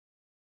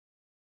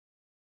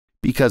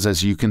 Because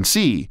as you can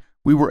see,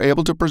 we were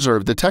able to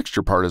preserve the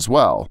texture part as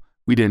well.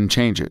 We didn't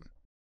change it.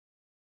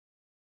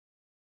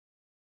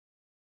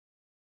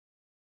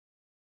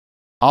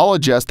 I'll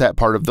adjust that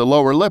part of the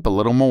lower lip a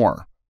little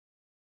more.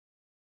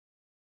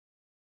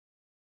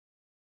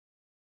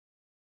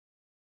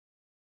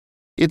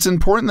 It's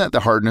important that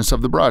the hardness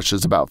of the brush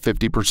is about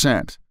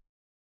 50%.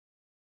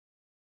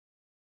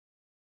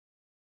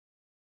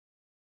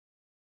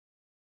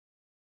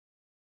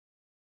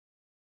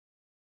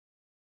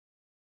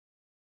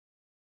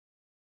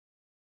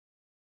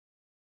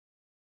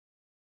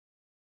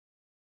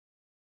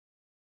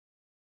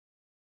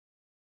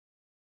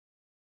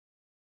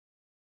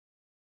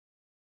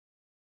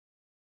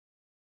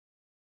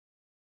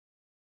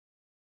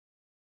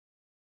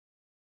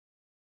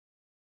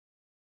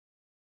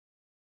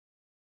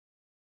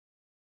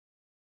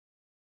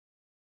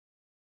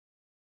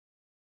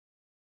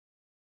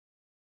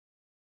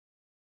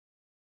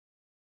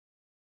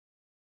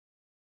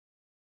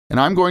 And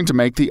I'm going to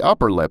make the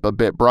upper lip a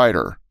bit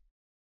brighter.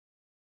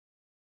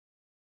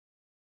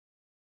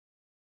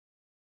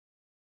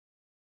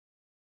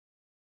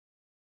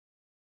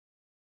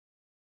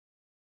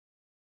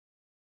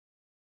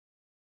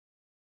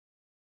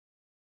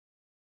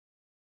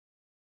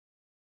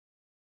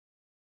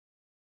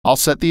 I'll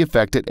set the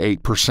effect at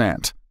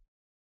 8%.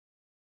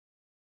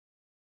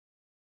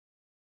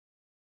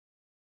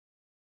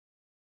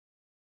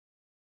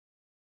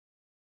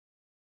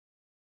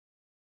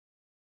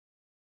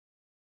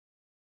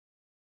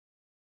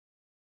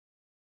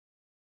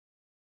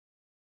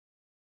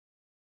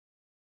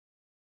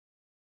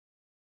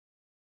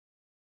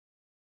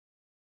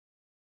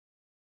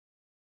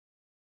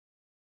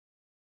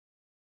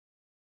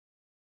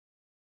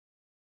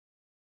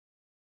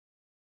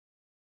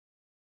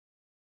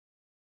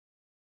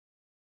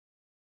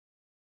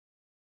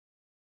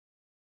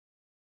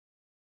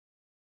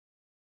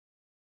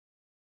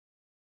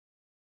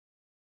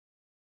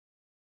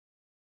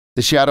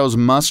 The shadows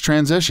must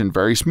transition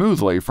very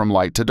smoothly from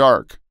light to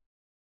dark.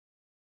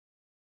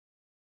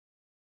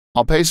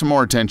 I'll pay some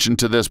more attention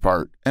to this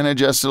part and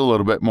adjust it a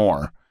little bit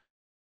more.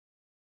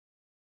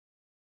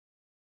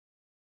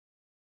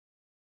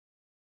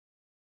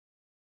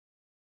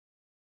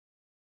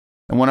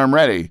 And when I'm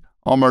ready,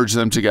 I'll merge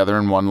them together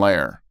in one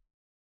layer.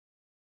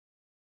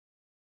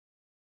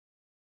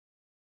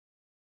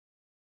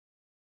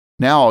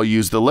 Now I'll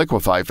use the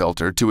liquify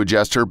filter to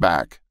adjust her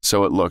back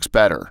so it looks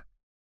better,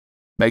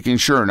 making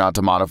sure not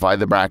to modify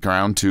the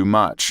background too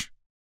much.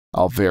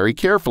 I'll very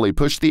carefully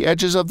push the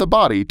edges of the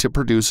body to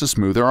produce a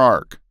smoother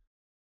arc.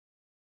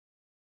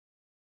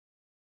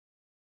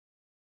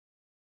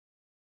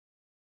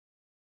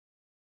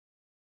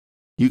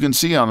 You can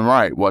see on the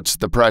right what's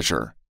the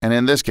pressure, and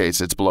in this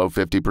case it's below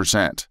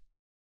 50%,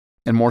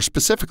 and more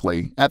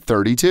specifically at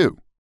 32.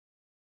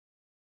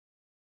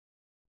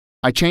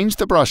 I changed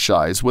the brush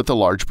size with the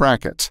large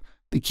brackets,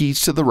 the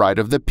keys to the right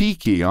of the P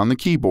key on the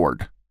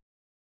keyboard.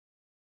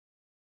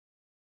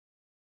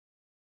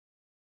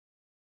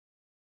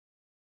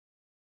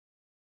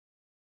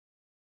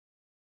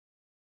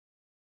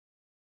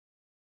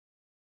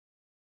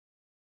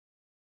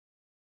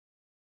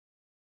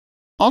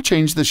 I'll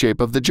change the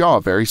shape of the jaw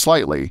very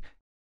slightly,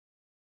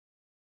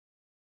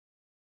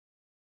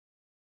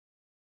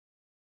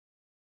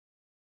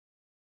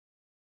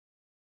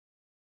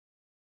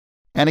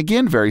 and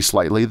again very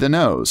slightly the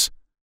nose.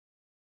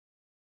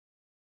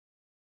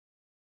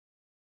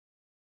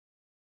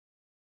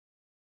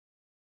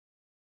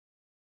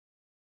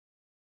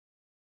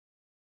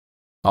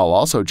 I'll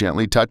also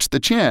gently touch the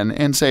chin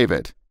and save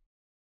it.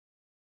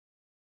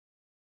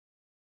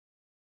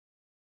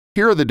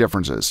 Here are the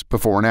differences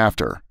before and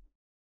after.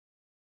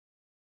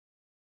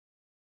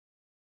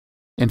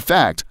 In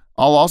fact,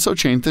 I'll also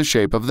change the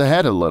shape of the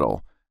head a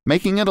little,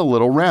 making it a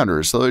little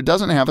rounder so it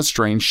doesn't have a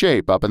strange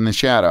shape up in the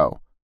shadow.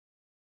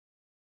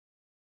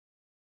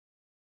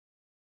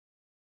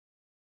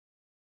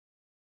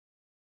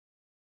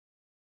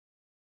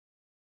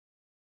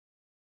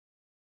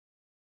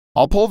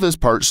 I'll pull this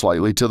part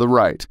slightly to the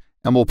right,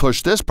 and we'll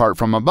push this part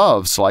from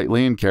above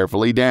slightly and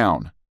carefully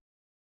down.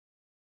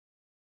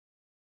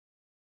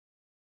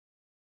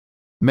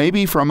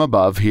 Maybe from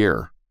above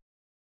here.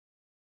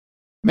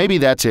 Maybe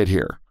that's it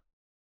here.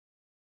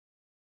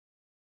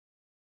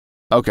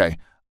 Okay,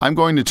 I'm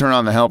going to turn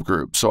on the help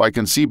group so I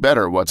can see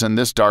better what's in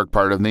this dark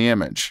part of the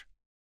image.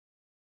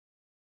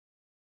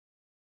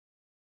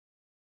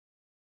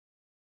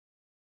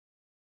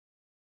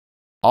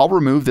 I'll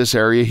remove this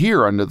area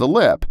here under the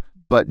lip,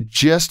 but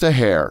just a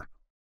hair.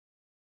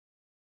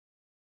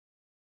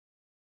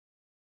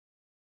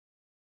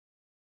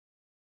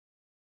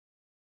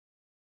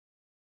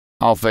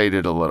 I'll fade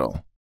it a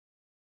little.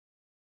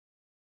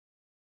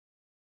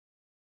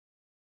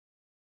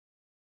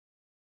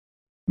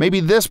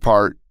 Maybe this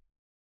part.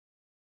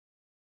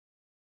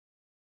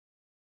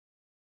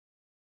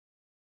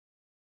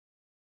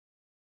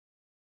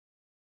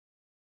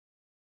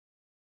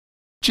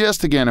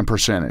 Just again a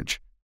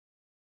percentage.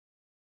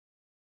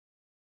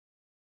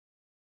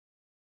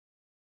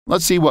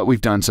 Let's see what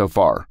we've done so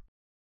far.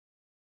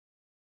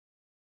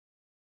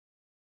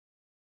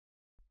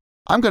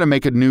 I'm going to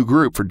make a new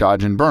group for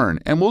Dodge and Burn,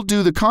 and we'll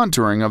do the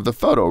contouring of the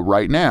photo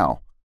right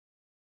now.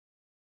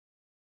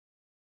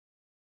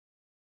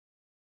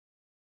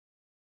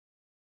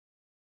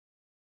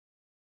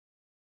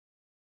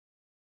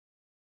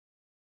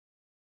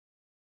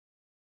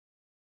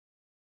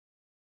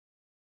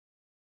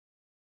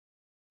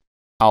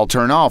 I'll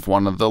turn off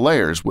one of the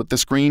layers with the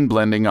screen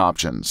blending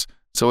options,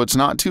 so it's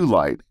not too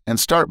light, and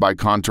start by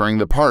contouring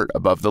the part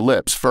above the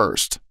lips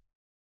first.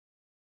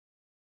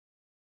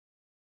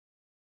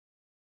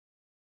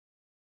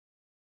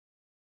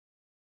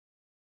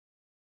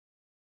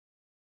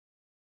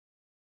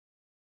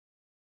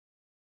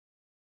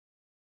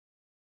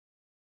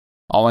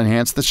 I'll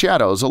enhance the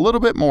shadows a little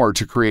bit more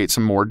to create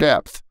some more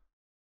depth.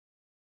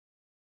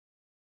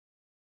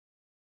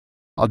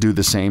 I'll do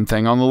the same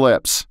thing on the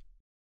lips,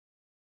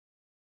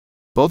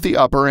 both the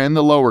upper and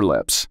the lower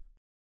lips.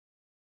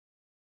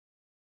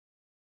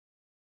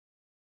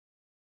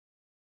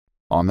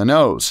 On the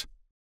nose.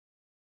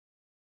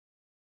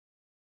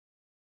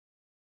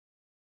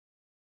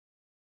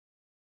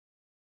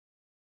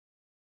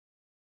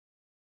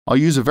 I'll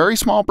use a very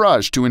small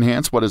brush to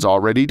enhance what is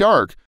already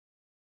dark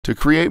to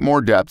create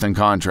more depth and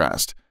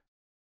contrast,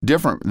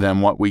 different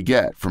than what we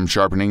get from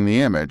sharpening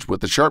the image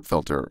with the sharp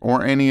filter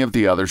or any of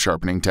the other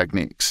sharpening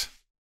techniques.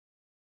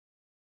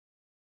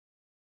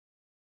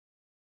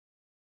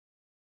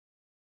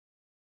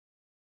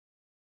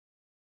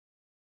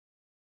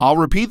 I'll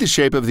repeat the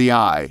shape of the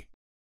eye.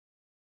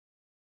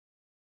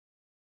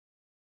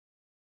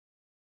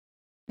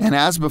 And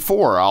as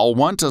before, I'll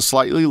want to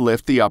slightly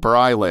lift the upper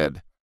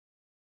eyelid.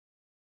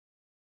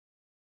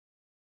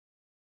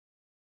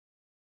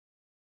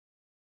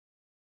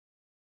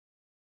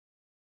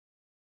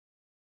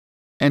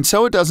 And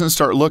so it doesn't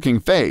start looking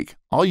fake,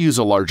 I'll use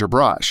a larger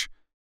brush.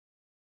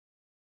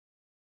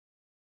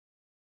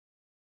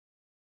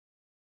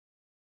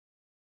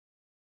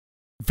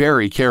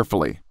 Very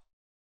carefully.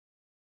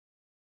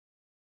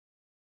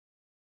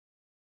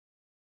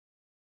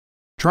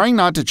 Trying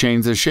not to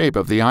change the shape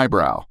of the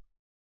eyebrow.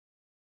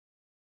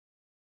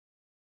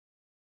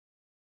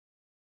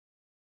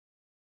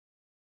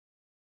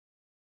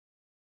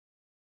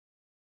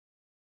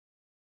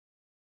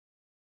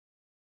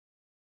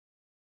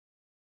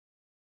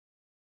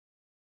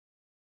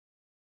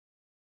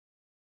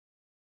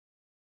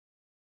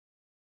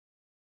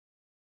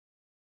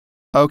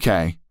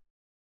 Okay.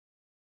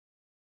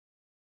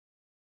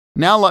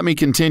 Now let me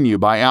continue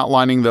by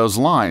outlining those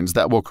lines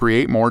that will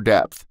create more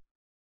depth.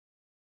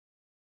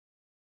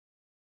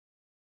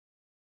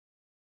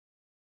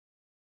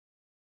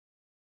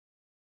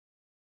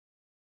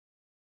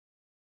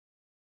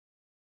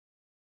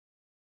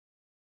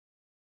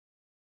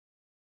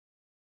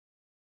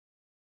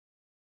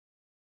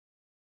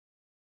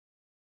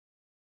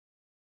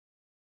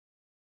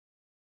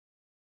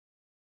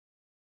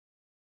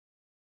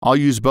 I'll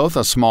use both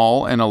a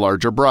small and a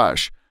larger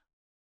brush.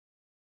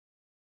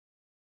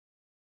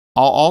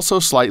 I'll also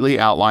slightly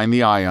outline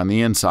the eye on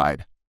the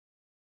inside.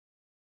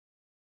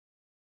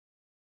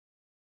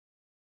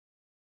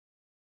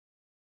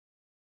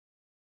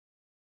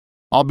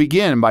 I'll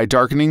begin by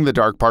darkening the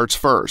dark parts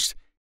first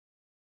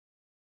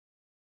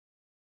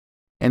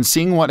and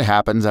seeing what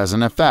happens as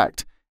an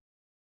effect,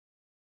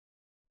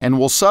 and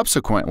will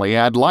subsequently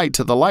add light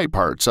to the light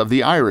parts of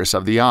the iris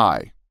of the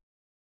eye.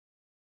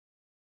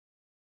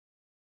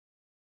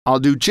 I'll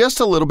do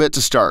just a little bit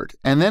to start,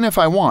 and then if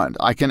I want,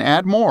 I can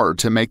add more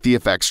to make the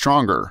effect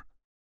stronger.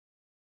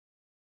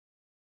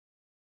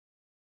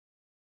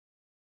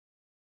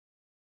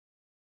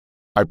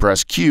 I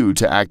press Q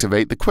to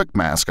activate the Quick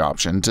Mask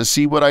option to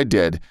see what I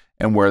did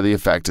and where the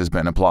effect has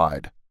been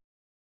applied.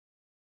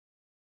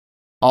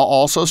 I'll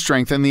also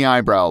strengthen the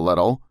eyebrow a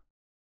little,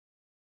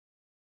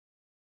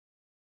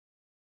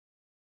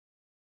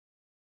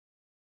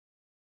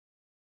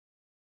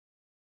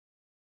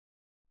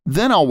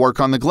 Then I'll work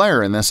on the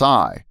glare in this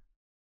eye.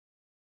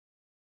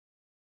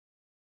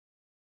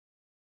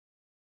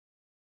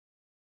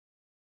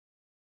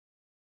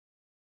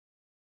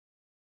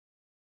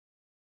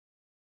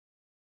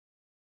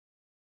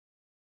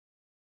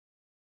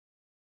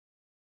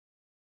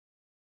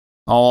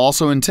 I'll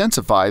also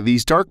intensify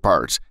these dark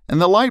parts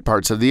and the light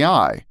parts of the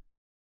eye.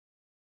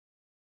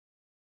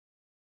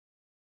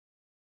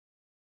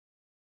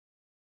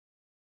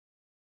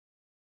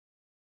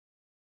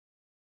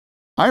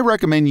 I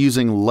recommend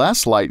using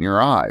less light in your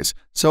eyes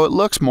so it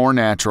looks more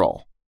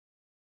natural.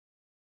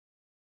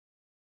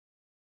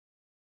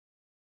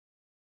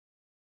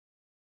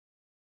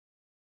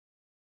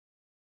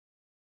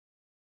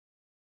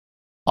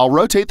 I'll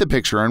rotate the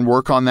picture and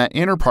work on that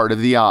inner part of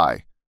the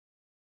eye.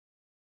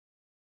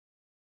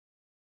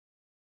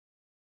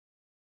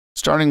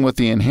 Starting with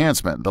the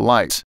enhancement, the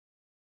lights,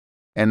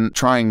 and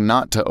trying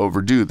not to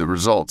overdo the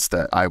results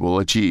that I will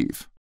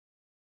achieve.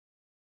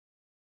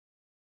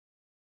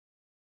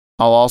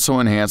 I'll also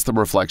enhance the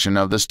reflection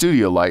of the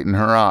studio light in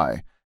her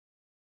eye.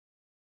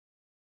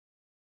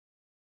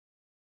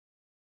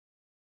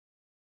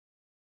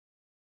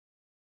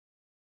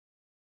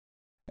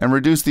 And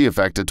reduce the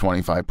effect to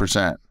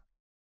 25%.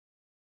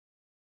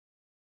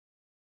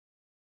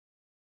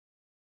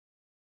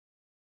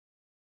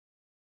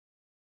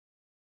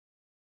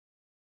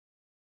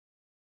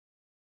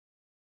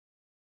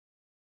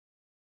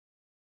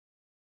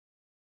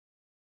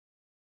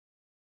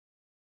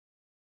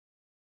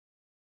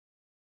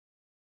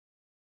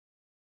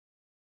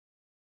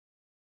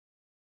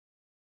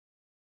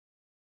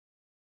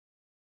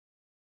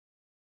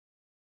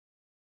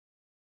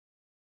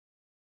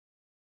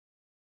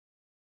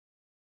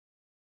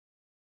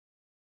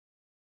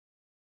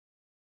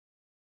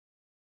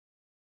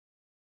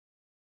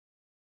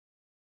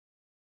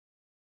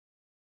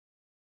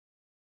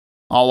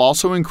 I'll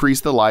also increase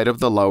the light of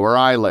the lower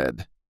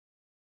eyelid.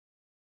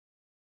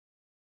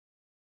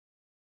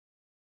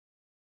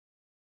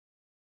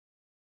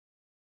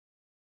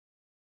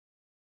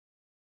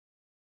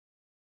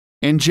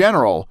 In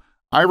general,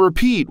 I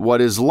repeat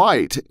what is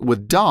light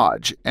with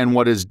dodge and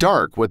what is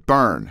dark with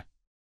burn.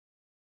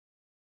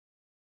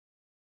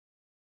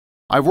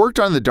 I've worked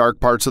on the dark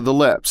parts of the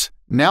lips.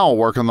 Now I'll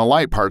work on the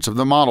light parts of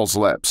the model's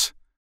lips.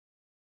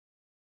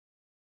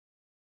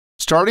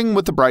 Starting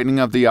with the brightening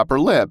of the upper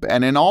lip,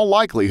 and in all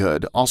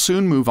likelihood, I'll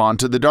soon move on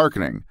to the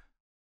darkening.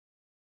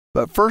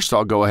 But first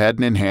I'll go ahead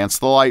and enhance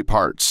the light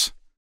parts.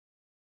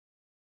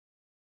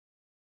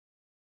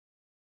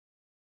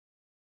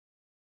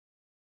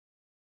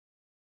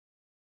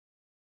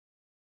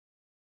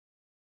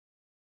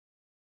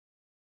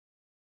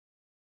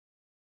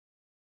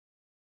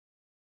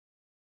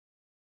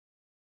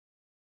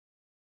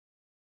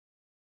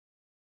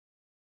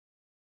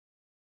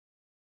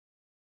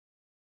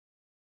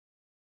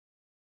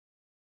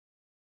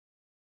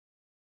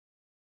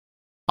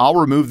 I'll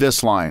remove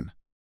this line.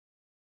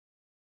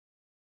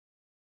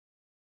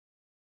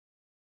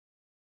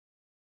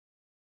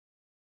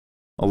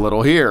 A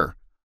little here.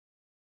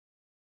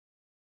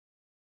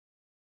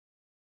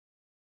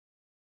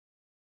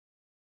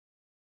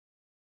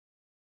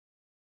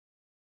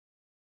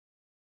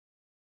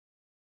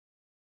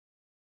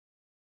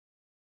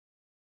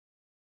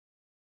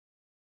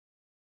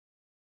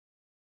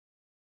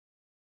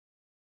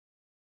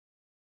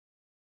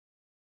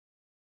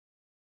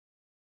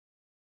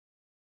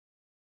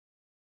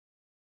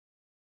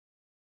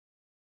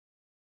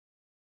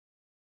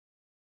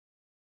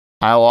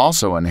 I'll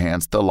also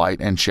enhance the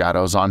light and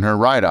shadows on her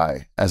right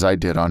eye, as I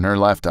did on her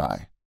left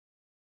eye.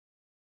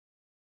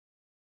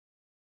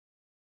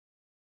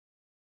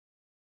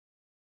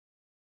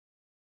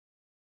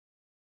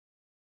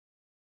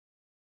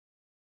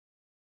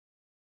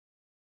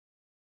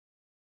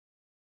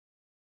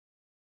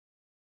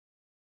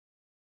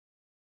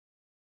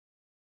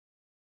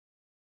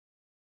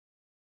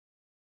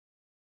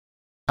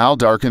 I'll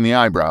darken the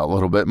eyebrow a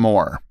little bit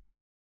more.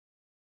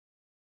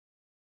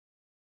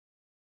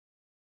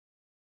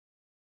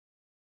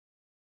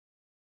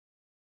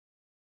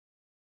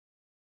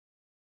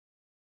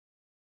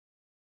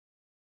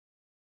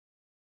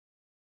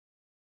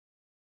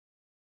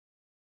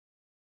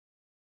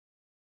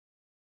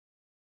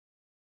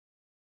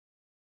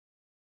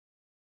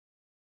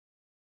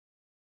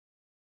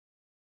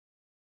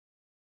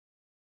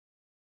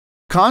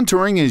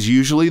 Contouring is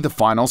usually the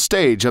final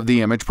stage of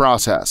the image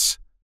process.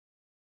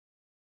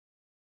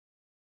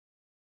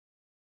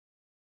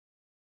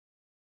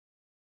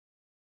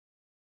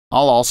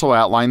 I'll also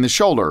outline the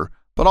shoulder,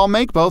 but I'll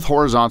make both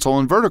horizontal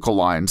and vertical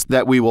lines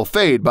that we will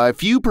fade by a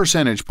few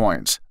percentage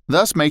points,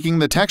 thus making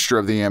the texture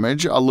of the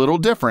image a little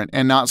different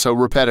and not so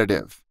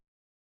repetitive.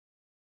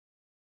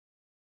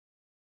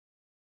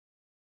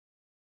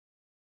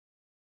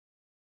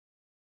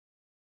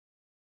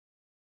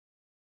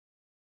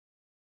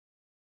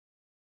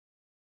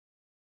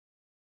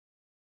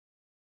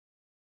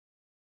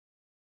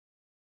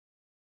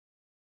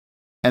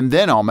 And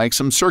then I'll make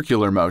some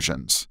circular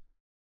motions.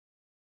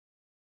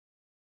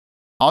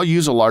 I'll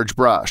use a large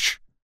brush.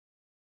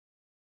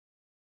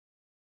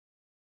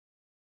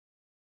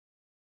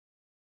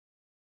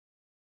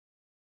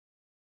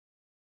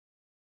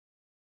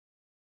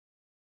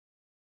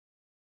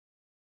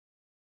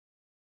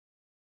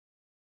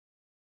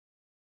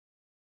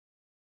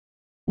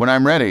 When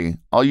I'm ready,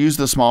 I'll use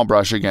the small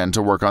brush again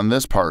to work on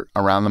this part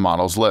around the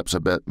model's lips a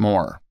bit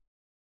more.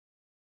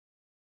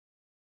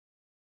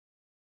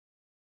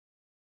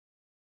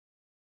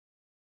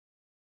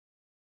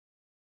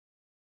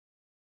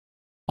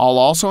 I'll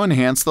also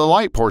enhance the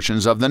light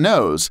portions of the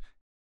nose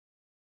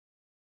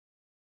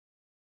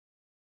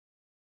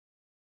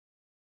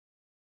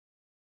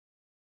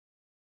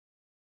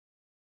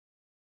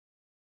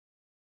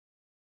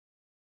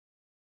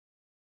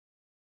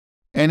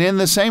and in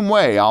the same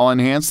way, I'll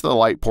enhance the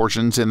light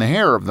portions in the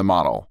hair of the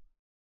model.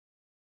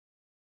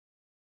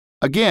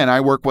 Again,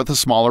 I work with a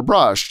smaller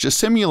brush to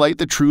simulate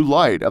the true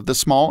light of the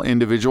small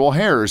individual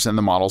hairs in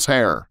the model's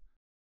hair.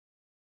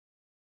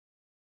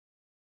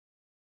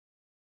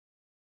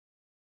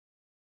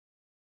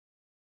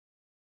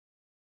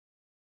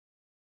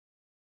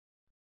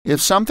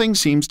 If something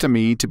seems to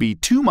me to be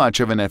too much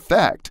of an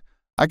effect,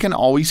 I can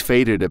always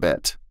fade it a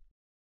bit.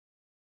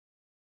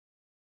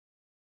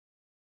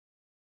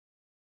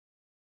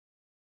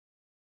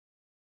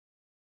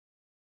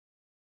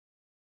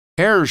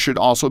 Hair should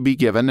also be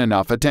given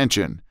enough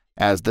attention,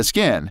 as the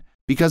skin,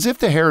 because if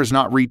the hair is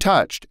not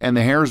retouched and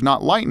the hair is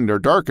not lightened or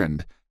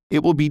darkened,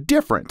 it will be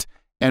different,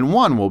 and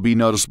one will be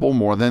noticeable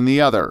more than the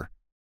other.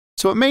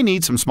 So it may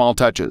need some small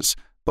touches,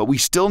 but we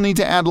still need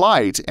to add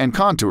light and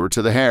contour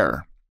to the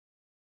hair.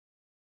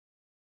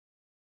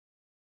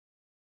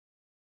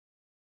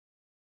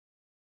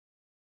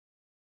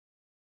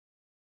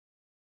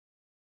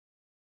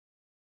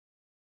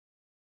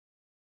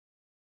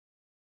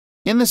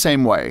 In the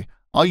same way,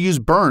 I'll use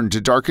burn to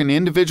darken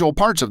individual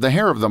parts of the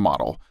hair of the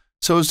model,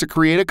 so as to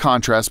create a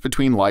contrast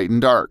between light and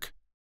dark.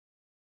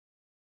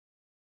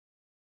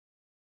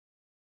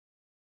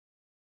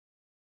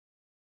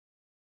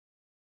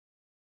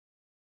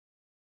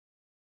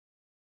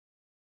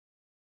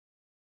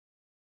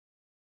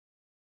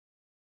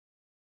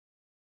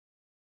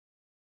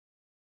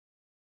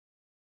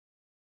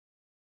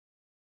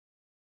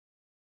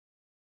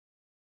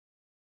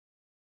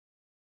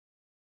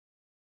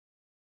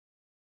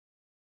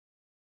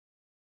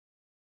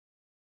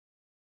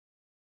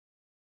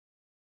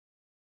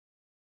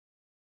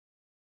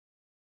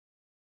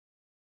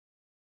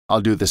 I'll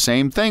do the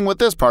same thing with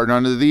this part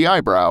under the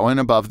eyebrow and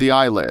above the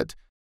eyelid.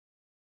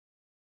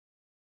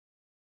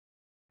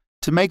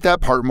 To make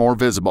that part more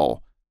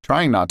visible,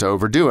 trying not to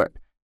overdo it.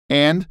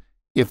 And,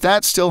 if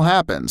that still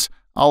happens,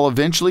 I'll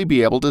eventually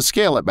be able to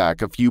scale it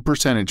back a few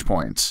percentage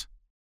points.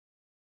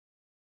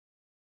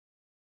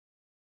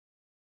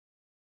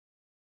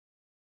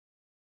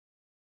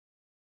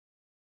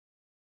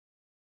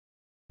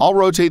 I'll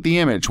rotate the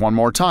image one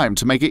more time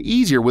to make it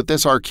easier with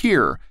this arc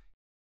here,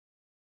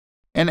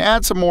 and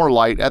add some more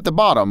light at the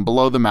bottom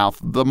below the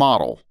mouth of the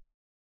model.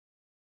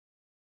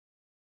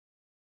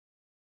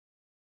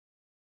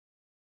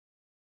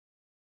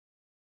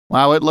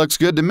 Wow, it looks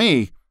good to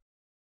me.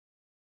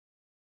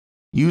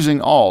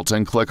 Using Alt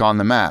and click on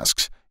the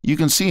masks, you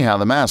can see how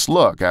the masks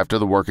look after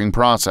the working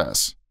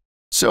process.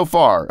 So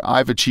far,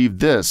 I've achieved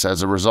this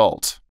as a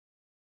result.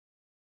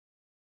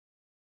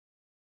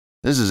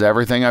 This is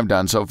everything I've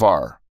done so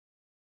far.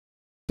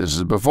 This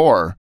is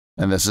before,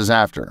 and this is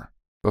after.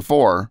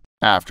 Before,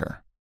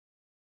 after.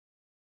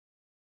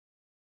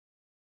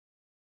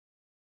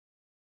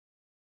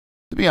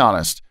 To be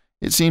honest,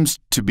 it seems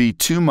to be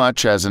too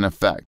much as an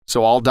effect,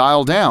 so I'll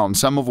dial down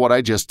some of what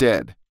I just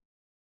did.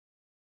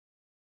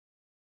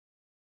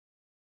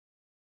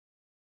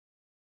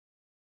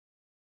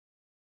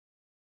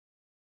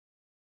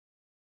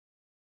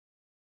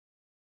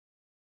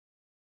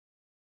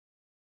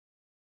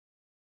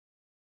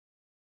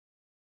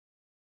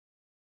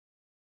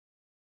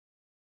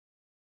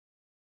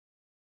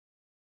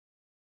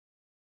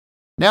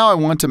 Now I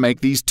want to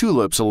make these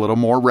tulips a little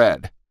more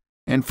red,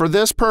 and for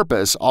this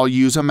purpose I'll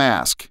use a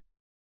mask.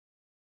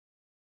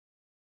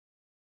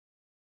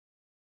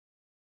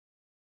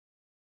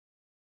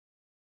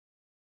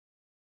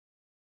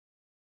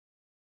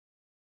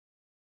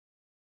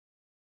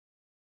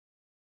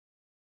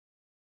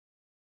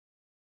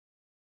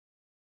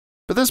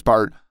 For this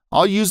part,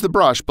 I'll use the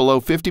brush below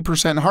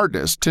 50%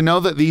 hardness to know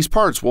that these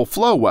parts will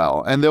flow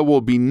well and there will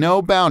be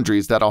no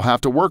boundaries that I'll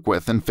have to work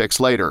with and fix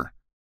later.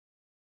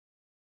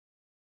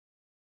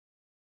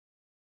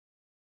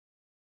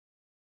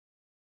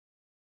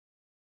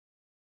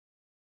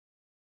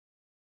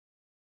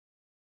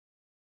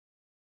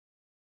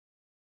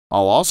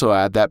 I'll also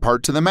add that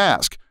part to the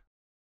mask.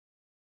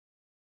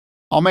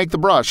 I'll make the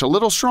brush a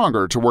little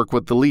stronger to work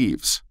with the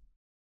leaves.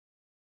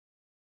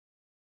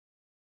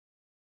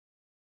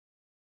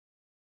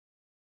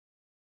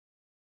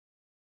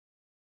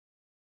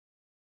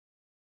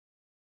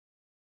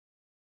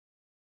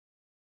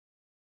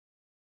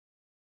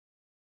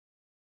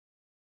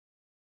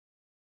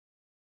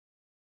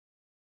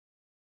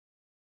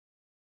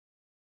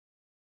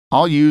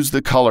 I'll use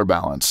the color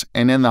balance,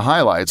 and in the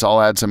highlights I'll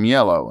add some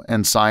yellow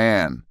and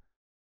cyan.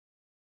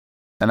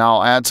 And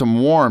I'll add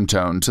some warm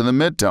tone to the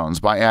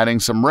midtones by adding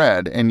some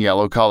red and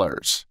yellow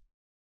colors.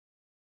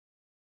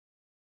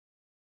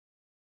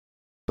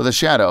 For the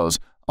shadows,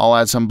 I'll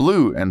add some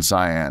blue and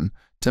cyan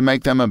to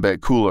make them a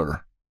bit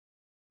cooler.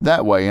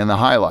 That way, in the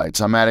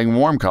highlights, I'm adding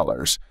warm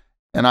colors,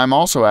 and I'm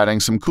also adding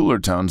some cooler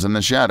tones in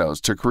the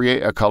shadows to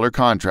create a color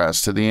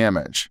contrast to the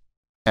image.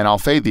 And I'll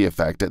fade the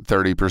effect at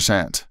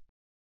 30%.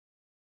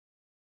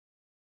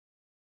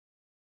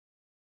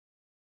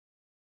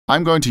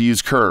 I'm going to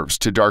use curves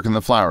to darken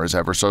the flowers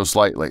ever so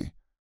slightly.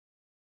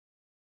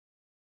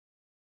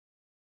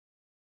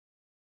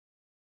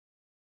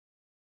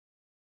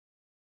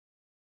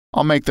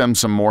 I'll make them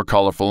some more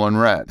colorful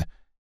and red.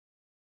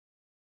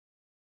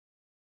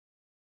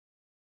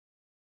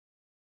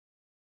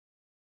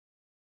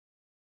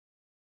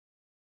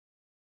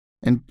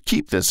 And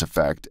keep this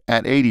effect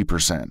at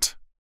 80%.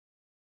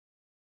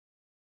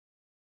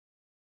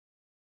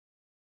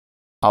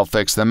 I'll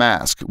fix the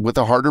mask with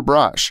a harder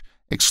brush,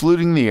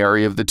 excluding the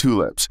area of the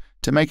tulips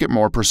to make it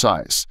more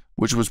precise,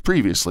 which was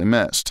previously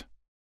missed.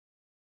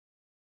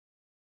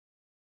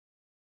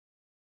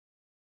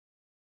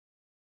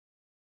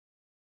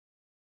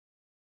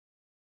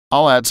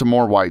 I'll add some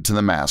more white to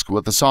the mask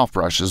with a soft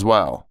brush as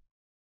well.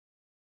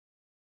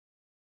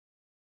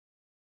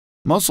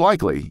 Most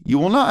likely, you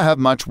will not have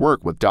much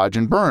work with dodge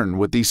and burn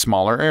with these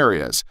smaller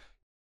areas,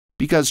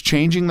 because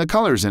changing the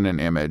colors in an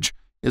image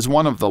is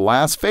one of the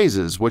last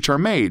phases which are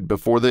made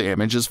before the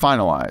image is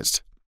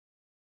finalized.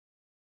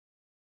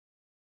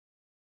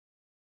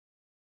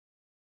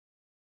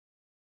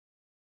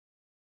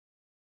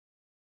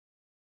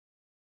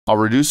 I'll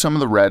reduce some of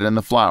the red in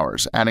the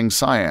flowers, adding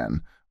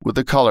cyan with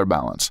the color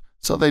balance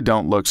so they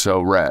don't look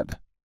so red.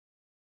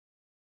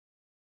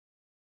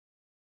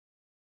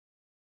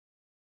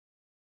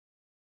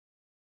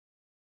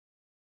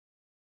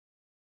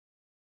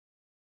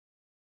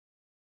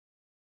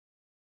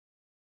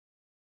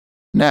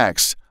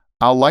 Next,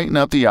 I'll lighten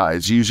up the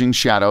eyes using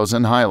shadows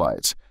and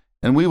highlights,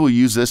 and we will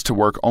use this to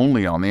work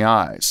only on the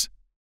eyes.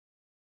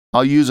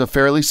 I'll use a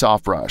fairly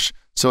soft brush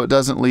so it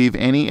doesn't leave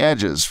any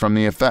edges from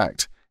the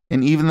effect,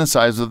 and even the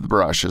size of the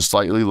brush is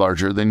slightly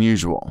larger than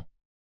usual.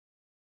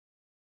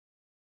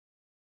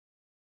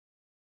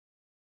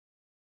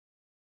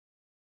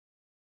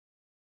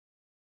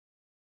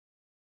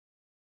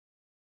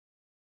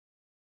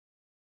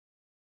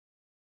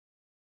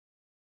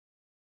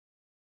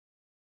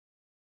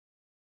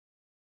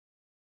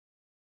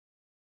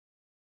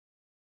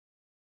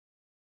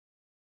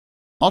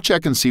 I'll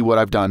check and see what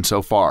I've done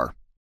so far.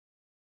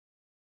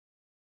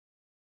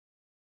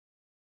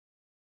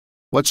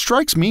 What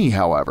strikes me,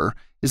 however,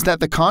 is that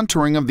the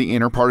contouring of the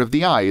inner part of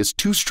the eye is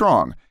too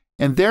strong,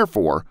 and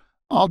therefore,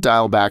 I'll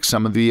dial back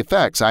some of the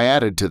effects I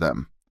added to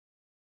them.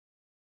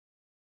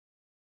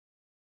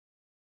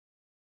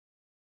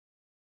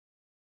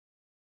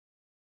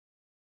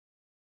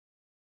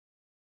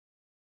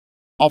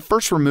 I'll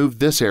first remove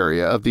this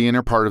area of the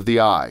inner part of the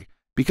eye,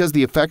 because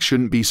the effect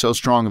shouldn't be so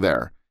strong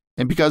there,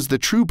 and because the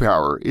true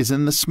power is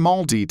in the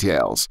small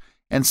details,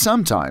 and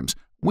sometimes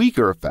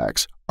weaker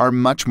effects are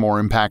much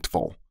more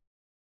impactful.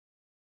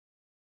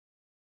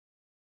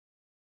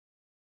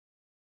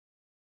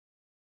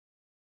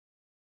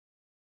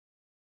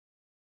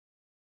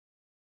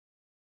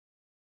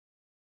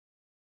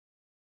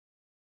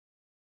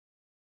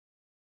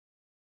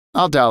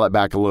 I'll dial it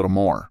back a little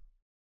more.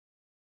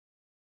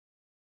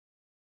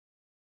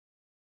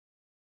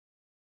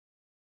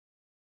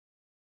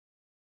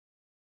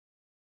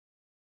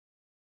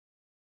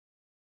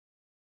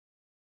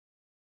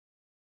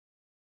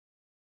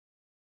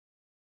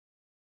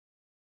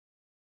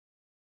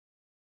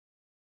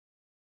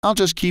 I'll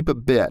just keep a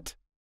bit.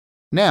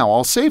 Now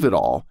I'll save it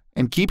all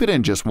and keep it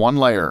in just one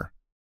layer.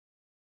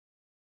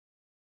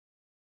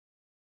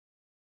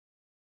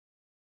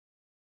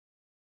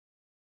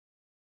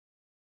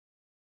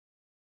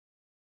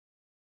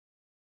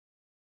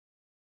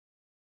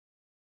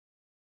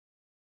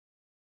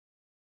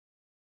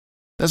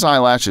 This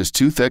eyelash is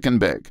too thick and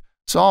big,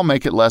 so I'll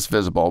make it less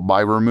visible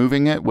by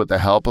removing it with the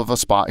help of a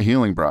spot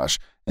healing brush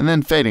and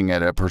then fading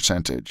it a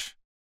percentage.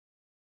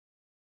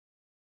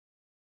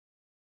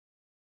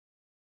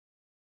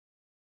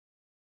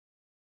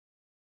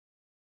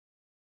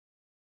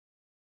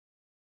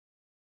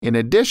 In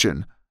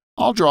addition,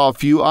 I'll draw a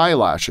few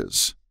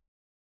eyelashes.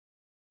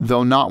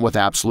 Though not with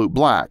absolute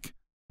black,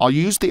 I'll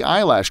use the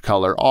eyelash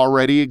color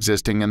already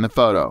existing in the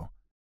photo.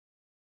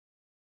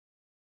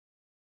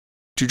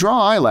 To draw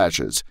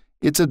eyelashes,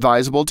 it's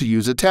advisable to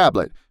use a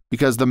tablet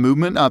because the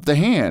movement of the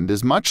hand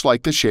is much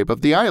like the shape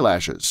of the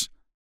eyelashes.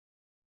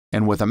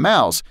 And with a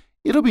mouse,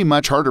 it'll be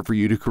much harder for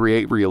you to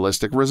create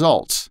realistic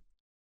results.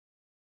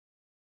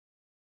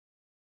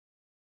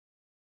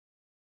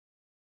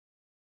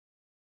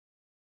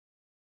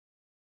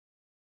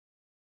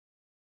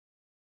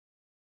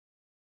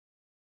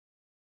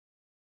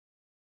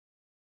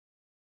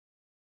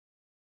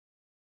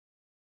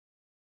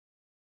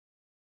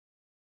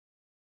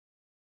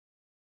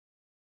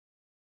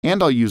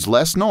 And I'll use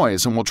less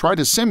noise and will try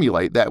to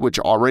simulate that which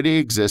already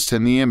exists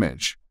in the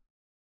image.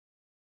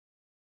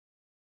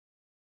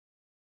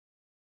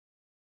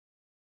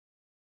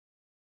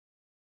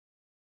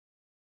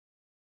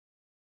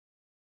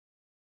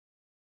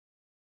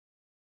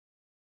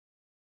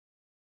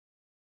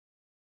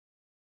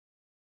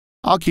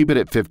 I'll keep it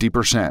at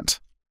 50%.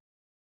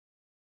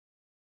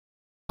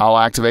 I'll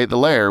activate the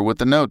layer with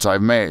the notes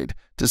I've made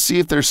to see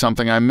if there's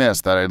something I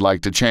missed that I'd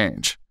like to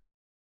change.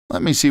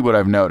 Let me see what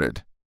I've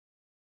noted.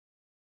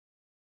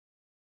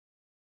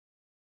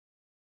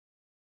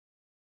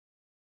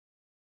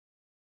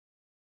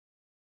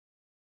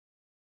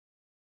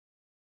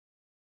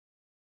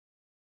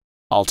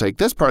 I'll take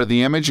this part of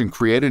the image and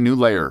create a new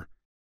layer.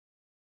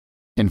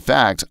 In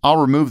fact, I'll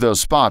remove those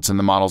spots in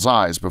the model's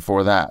eyes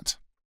before that.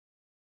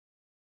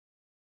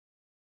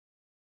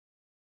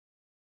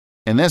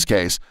 In this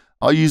case,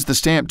 I'll use the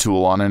stamp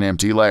tool on an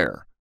empty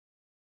layer.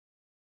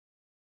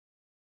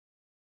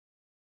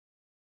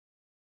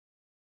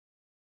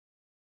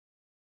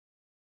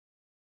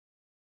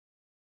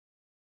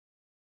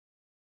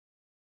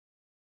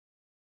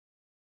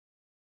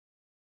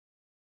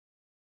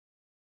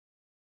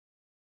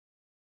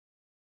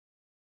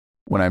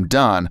 When I'm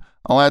done,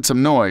 I'll add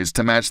some noise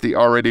to match the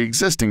already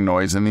existing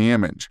noise in the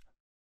image.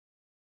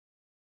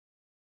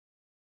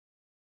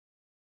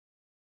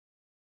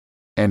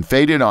 And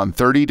fade it on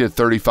 30 to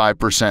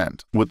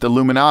 35% with the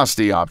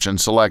luminosity option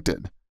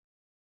selected.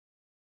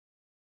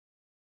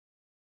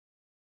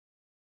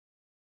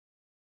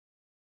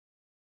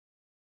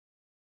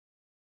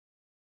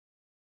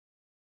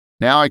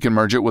 Now I can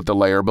merge it with the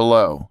layer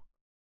below.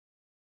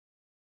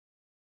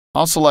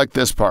 I'll select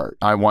this part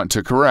I want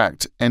to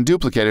correct and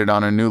duplicate it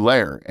on a new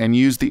layer and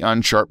use the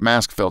unsharp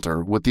mask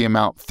filter with the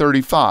amount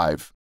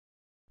 35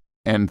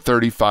 and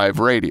 35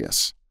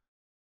 radius,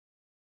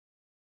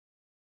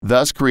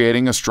 thus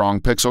creating a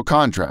strong pixel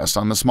contrast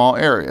on the small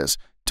areas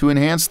to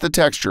enhance the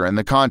texture and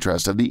the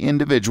contrast of the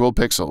individual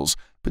pixels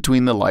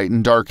between the light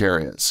and dark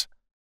areas.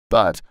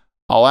 But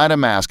I'll add a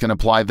mask and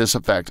apply this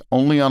effect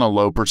only on a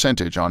low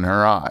percentage on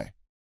her eye.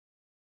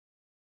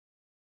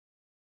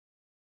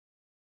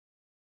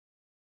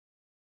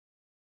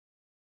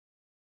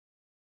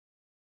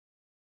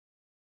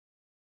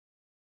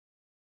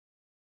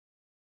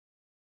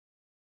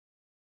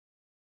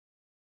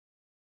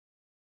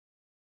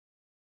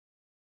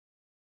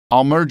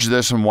 I'll merge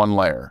this in one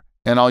layer,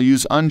 and I'll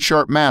use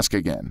unsharp mask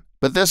again,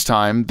 but this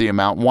time the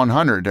amount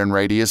 100 in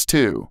radius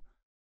too.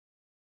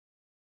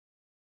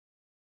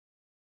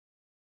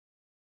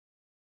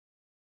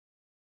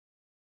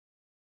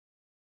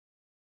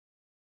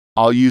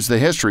 I'll use the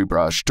history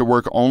brush to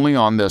work only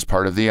on this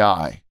part of the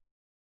eye.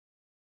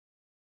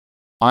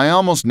 I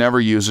almost never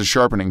use a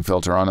sharpening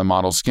filter on a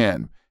model's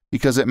skin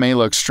because it may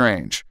look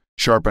strange.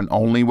 Sharpen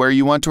only where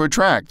you want to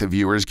attract the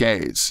viewer's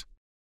gaze.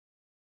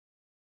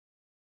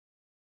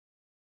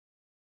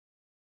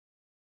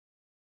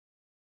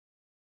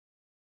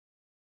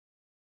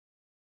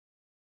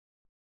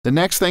 The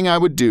next thing I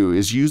would do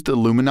is use the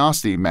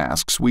luminosity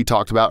masks we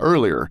talked about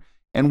earlier,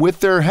 and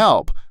with their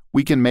help,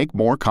 we can make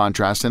more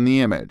contrast in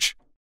the image.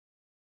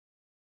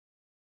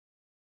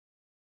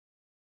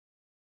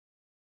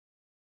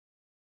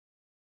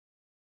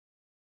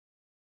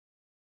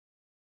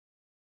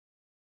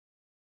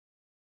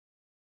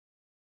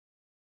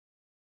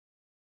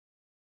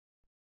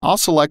 I'll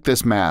select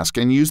this mask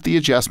and use the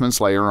adjustments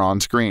layer on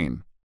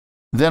screen.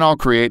 Then I'll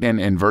create an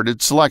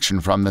inverted selection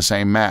from the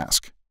same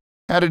mask.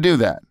 How to do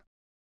that?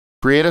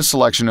 Create a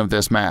selection of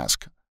this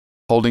mask.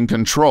 Holding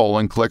Ctrl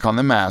and click on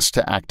the mask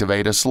to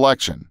activate a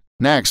selection.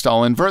 Next,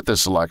 I'll invert the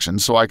selection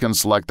so I can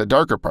select the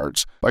darker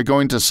parts by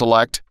going to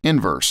Select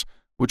Inverse,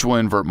 which will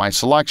invert my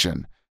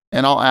selection,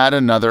 and I'll add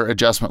another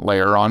adjustment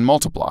layer on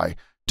Multiply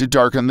to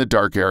darken the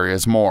dark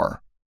areas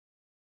more.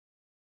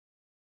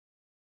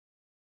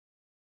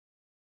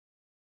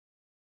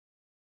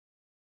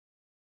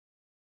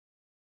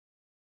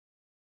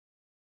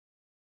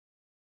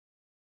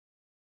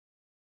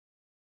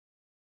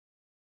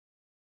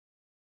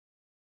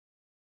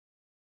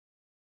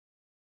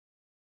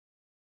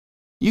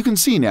 You can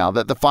see now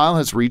that the file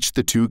has reached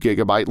the 2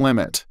 GB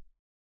limit.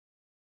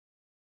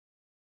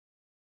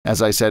 As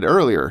I said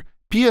earlier,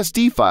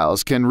 PSD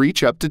files can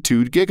reach up to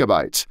 2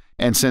 GB,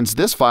 and since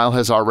this file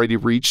has already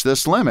reached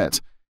this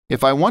limit,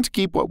 if I want to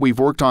keep what we've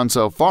worked on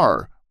so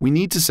far, we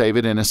need to save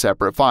it in a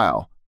separate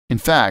file. In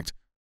fact,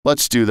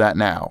 let's do that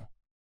now.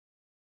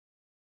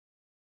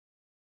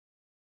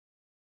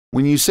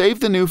 When you save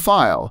the new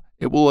file,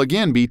 it will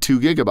again be 2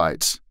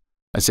 GB.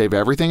 I save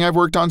everything I've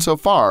worked on so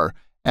far,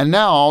 and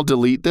now I'll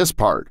delete this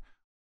part,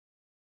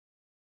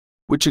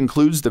 which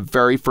includes the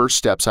very first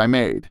steps I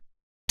made.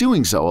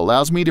 Doing so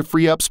allows me to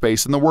free up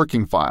space in the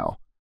working file.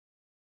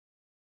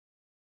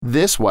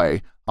 This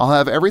way, I'll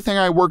have everything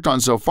I worked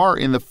on so far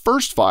in the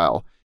first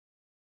file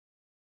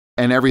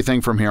and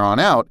everything from here on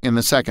out in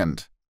the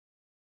second.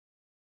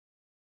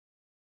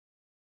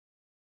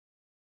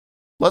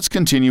 Let's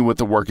continue with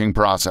the working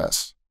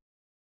process.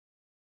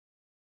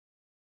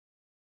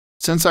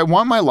 Since I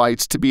want my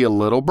lights to be a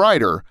little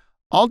brighter,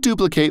 I'll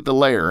duplicate the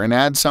layer and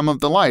add some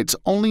of the lights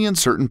only in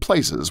certain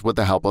places with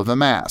the help of a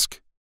mask.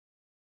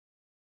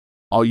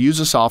 I'll use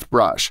a soft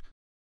brush.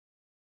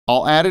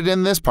 I'll add it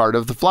in this part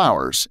of the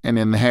flowers and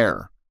in the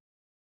hair.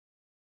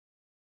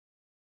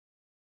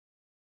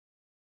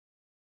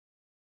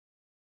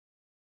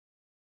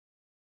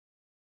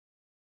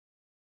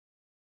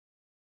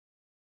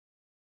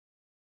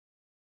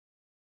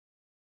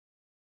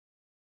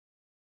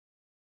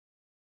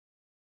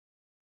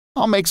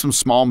 I'll make some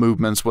small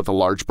movements with a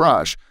large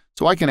brush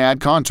so I can add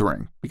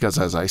contouring, because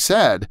as I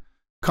said,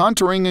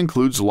 contouring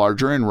includes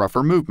larger and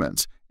rougher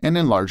movements and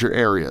in larger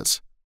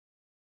areas.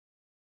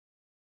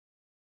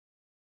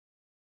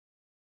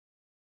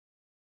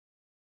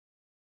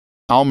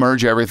 I'll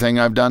merge everything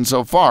I've done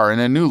so far in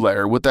a new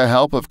layer with the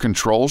help of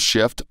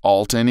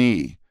Ctrl-Shift-Alt and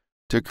E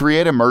to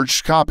create a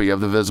merged copy of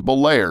the visible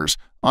layers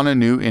on a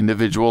new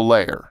individual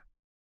layer.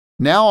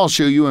 Now I'll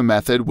show you a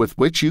method with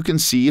which you can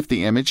see if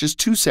the image is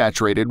too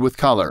saturated with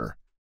color.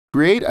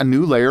 Create a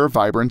new layer of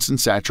vibrance and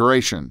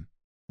saturation.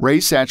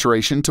 Raise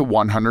saturation to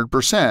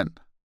 100%,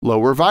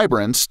 lower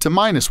vibrance to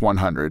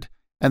 -100,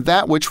 and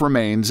that which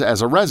remains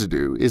as a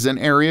residue is an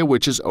area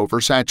which is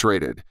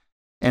oversaturated,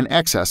 an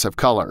excess of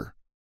color.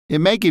 It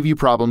may give you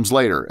problems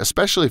later,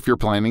 especially if you're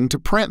planning to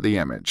print the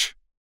image.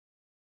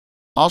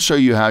 I'll show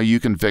you how you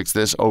can fix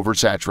this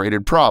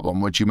oversaturated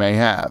problem which you may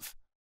have.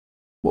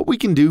 What we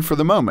can do for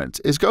the moment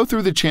is go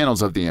through the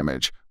channels of the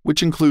image,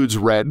 which includes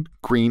red,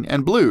 green,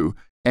 and blue,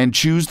 and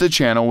choose the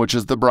channel which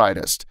is the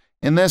brightest.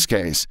 In this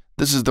case,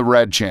 this is the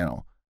red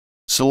channel.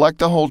 Select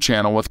the whole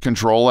channel with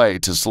Ctrl-A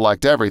to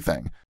select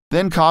everything,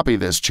 then copy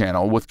this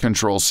channel with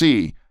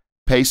Ctrl-C,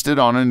 paste it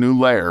on a new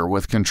layer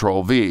with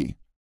Ctrl-V.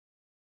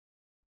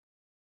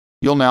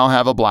 You'll now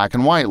have a black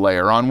and white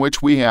layer on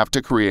which we have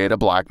to create a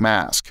black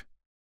mask.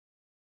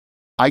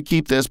 I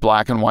keep this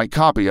black and white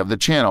copy of the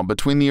channel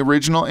between the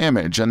original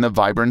image and the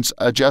vibrance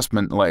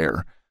adjustment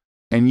layer,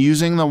 and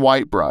using the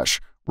white brush,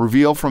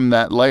 reveal from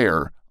that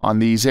layer on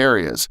these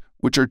areas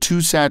which are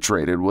too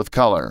saturated with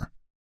color,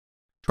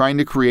 trying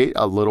to create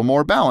a little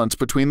more balance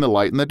between the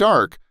light and the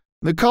dark,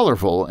 the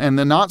colorful and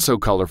the not so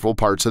colorful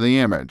parts of the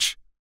image.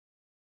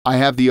 I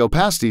have the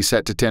opacity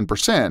set to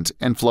 10%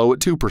 and flow at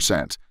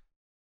 2%.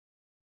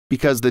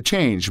 Because the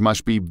change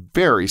must be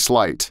very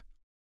slight.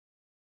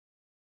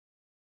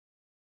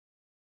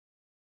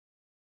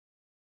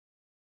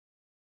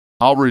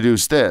 I'll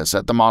reduce this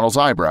at the model's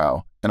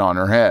eyebrow and on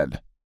her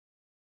head.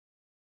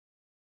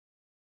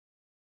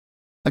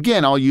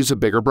 Again, I'll use a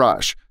bigger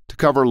brush to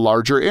cover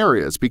larger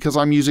areas because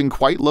I'm using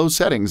quite low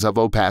settings of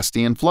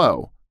opacity and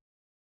flow.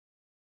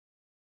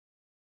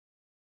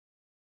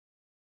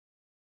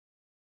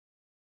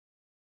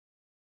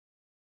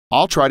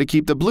 I'll try to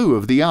keep the blue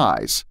of the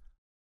eyes.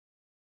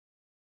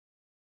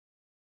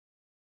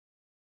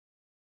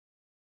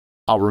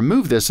 I'll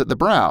remove this at the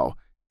brow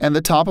and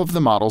the top of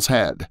the model's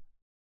head.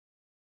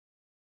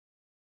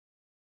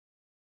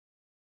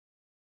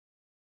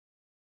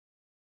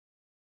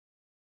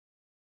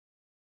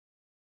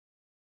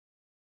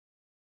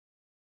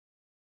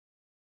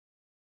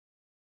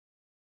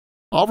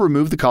 I'll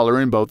remove the color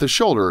in both the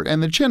shoulder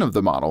and the chin of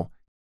the model,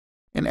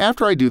 and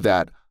after I do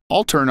that,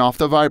 I'll turn off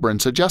the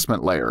vibrance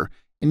adjustment layer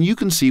and you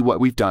can see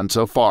what we've done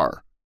so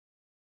far.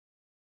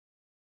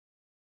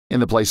 In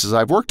the places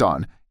I've worked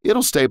on,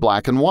 it'll stay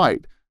black and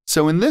white,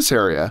 so in this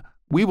area,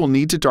 we will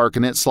need to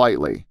darken it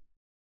slightly.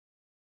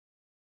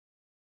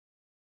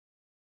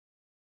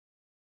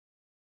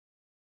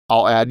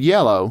 I'll add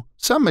yellow,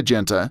 some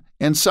magenta,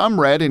 and some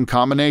red in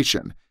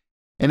combination,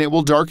 and it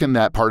will darken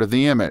that part of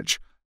the image,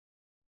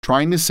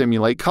 trying to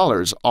simulate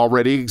colors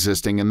already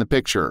existing in the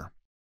picture.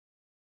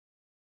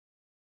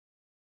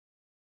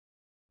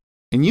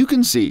 And you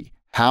can see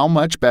how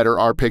much better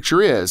our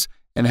picture is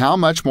and how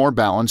much more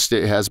balanced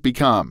it has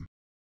become.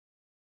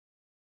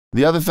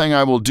 The other thing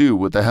I will do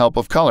with the help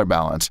of color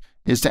balance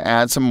is to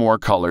add some more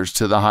colors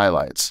to the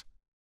highlights.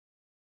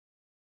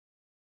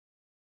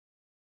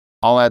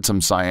 I'll add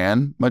some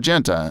cyan,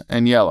 magenta,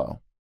 and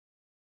yellow.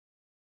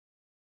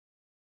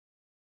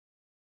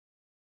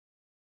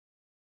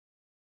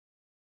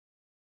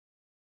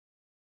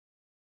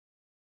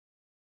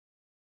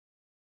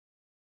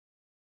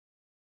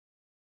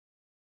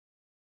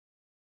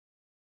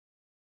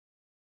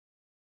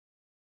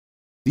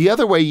 The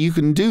other way you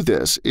can do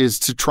this is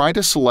to try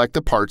to select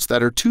the parts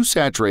that are too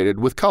saturated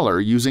with color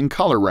using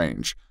color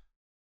range.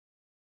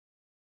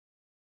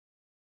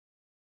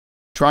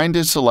 Trying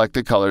to select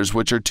the colors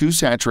which are too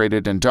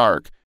saturated and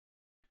dark,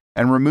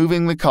 and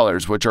removing the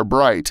colors which are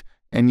bright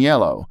and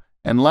yellow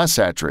and less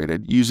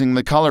saturated using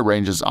the color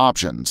ranges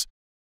options.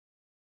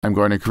 I'm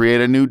going to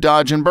create a new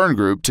dodge and burn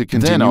group to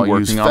continue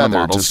working on the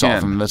model to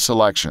soften the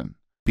selection.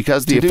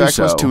 Because the effect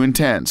was too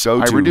intense,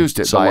 I reduced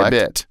it by a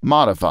bit,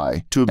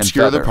 modify, to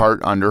obscure the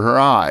part under her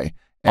eye,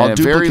 and I'll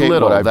duplicate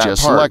what I've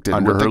just selected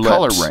under her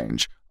color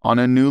range on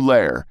a new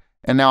layer,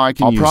 and now I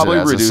can use it as a selection. I'll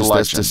probably reduce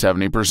this to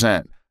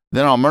 70%.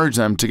 Then I'll merge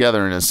them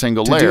together in a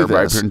single layer.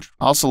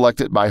 I'll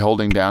select it by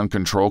holding down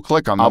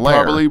Control-click on the layer.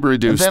 I'll probably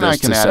reduce this to 70%. Then I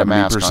can add a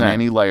mask on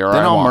any layer I want.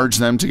 Then I'll merge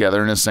them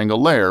together in a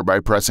single layer by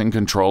pressing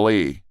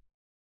Control-E.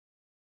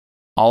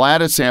 I'll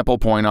add a sample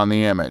point on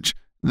the image.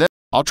 Then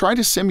I'll try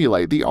to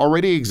simulate the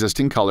already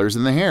existing colors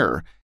in the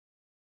hair.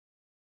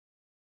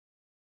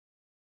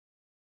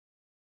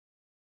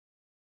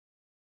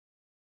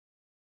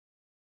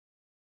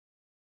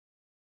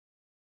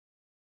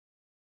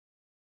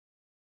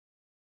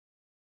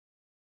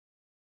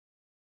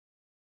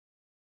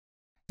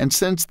 And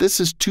since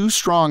this is too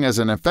strong as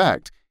an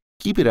effect,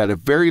 keep it at a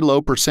very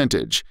low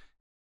percentage.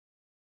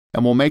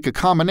 and we'll make a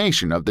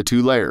combination of the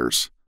two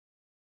layers.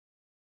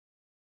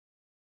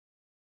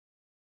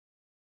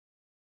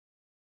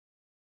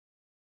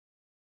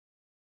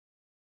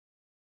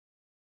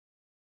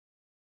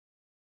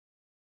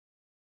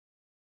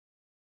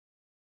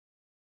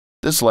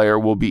 This layer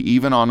will be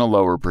even on a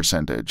lower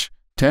percentage,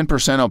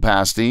 10%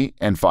 opacity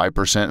and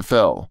 5%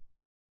 fill,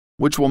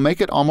 which will make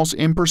it almost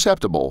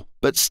imperceptible,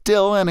 but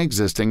still an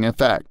existing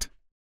effect.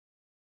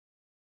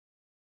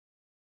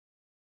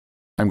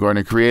 I'm going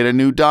to create a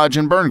new Dodge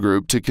and Burn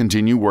group to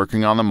continue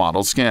working on the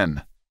model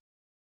skin.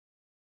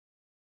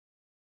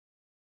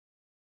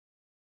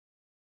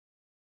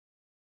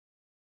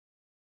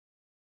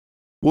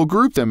 We'll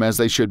group them as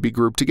they should be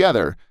grouped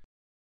together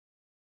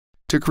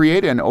to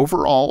create an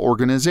overall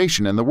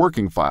organization in the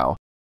working file.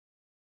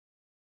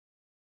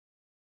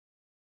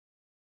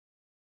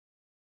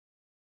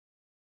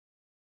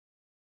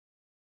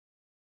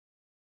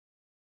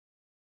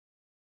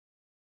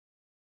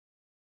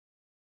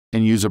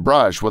 And use a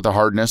brush with a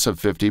hardness of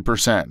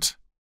 50%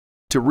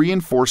 to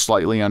reinforce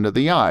slightly under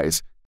the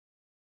eyes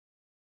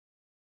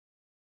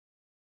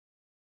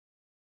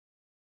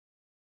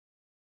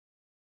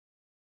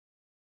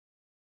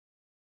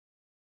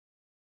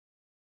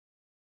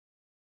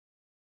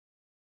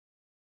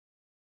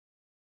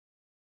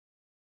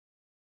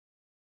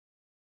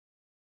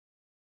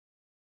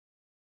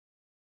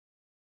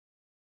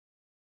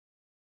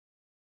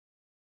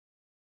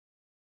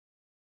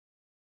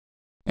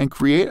and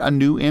create a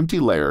new empty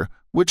layer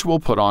which we'll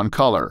put on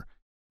color.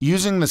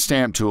 Using the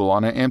stamp tool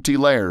on an empty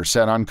layer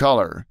set on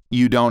color,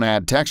 you don't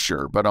add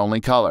texture but only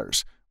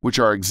colors, which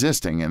are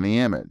existing in the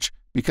image,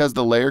 because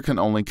the layer can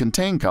only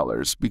contain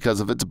colors because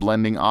of its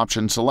blending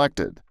option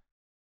selected.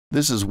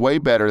 This is way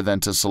better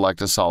than to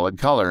select a solid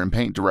color and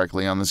paint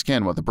directly on the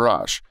skin with a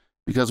brush,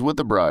 because with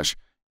the brush,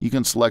 you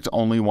can select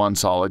only one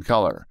solid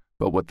color,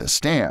 but with the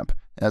stamp,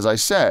 as I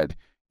said,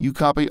 you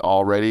copy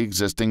already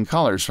existing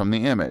colors from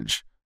the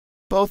image.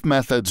 Both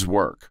methods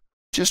work.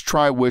 Just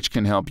try which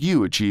can help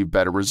you achieve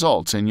better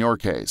results in your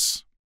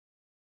case.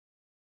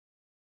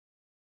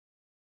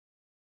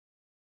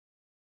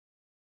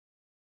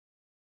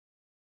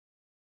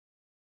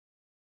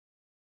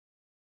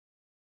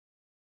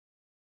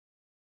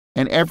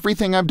 And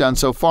everything I've done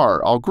so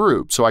far, I'll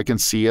group so I can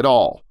see it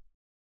all.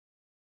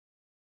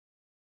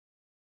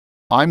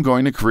 I'm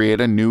going to create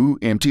a new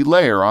empty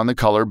layer on the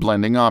color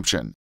blending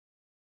option.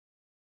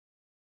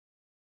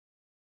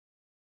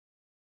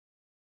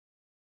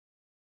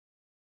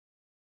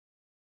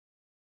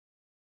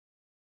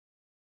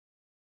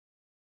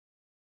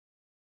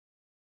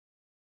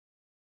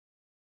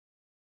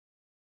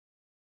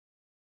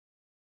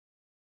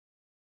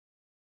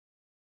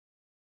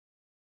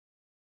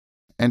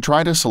 And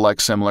try to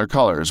select similar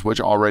colors which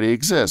already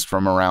exist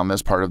from around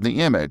this part of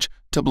the image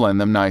to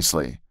blend them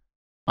nicely.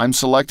 I'm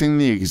selecting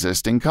the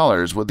existing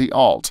colors with the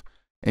Alt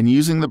and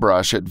using the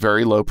brush at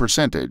very low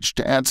percentage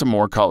to add some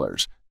more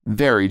colors,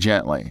 very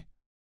gently.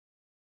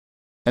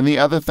 And the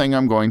other thing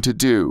I'm going to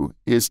do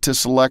is to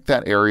select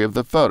that area of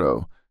the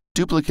photo,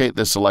 duplicate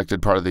the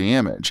selected part of the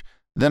image,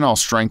 then I'll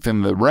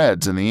strengthen the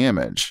reds in the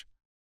image.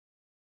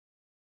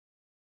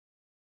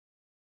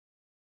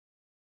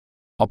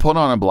 I'll put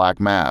on a black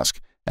mask,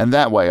 and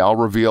that way I'll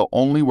reveal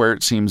only where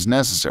it seems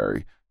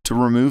necessary to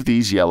remove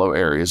these yellow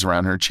areas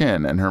around her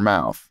chin and her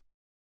mouth.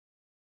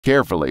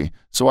 Carefully,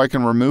 so I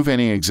can remove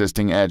any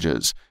existing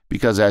edges,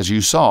 because as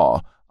you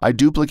saw, I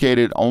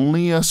duplicated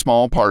only a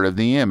small part of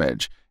the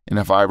image, and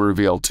if I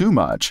reveal too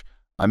much,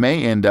 I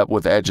may end up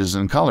with edges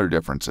and color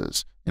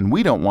differences, and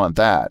we don't want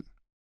that.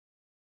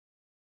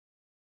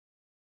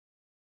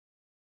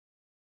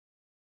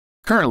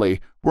 Currently,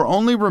 we're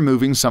only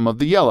removing some of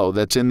the yellow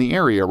that's in the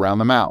area around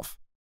the mouth.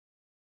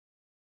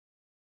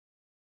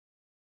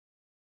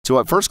 So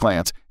at first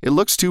glance, it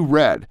looks too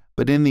red,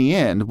 but in the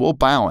end, we'll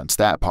balance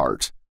that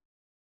part.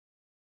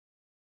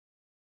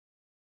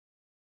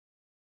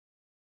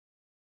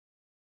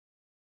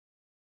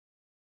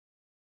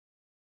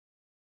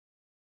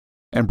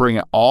 And bring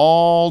it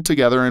all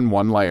together in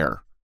one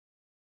layer.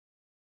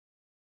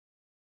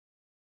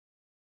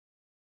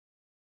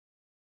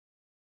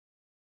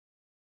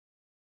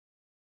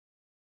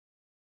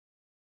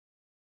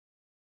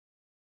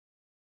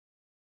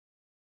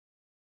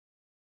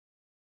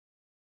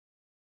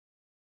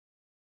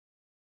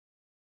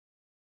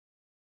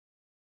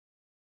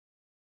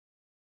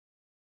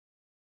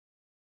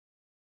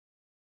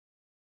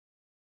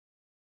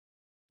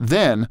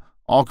 Then,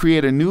 I'll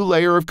create a new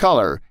layer of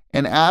color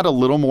and add a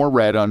little more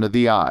red under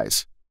the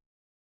eyes.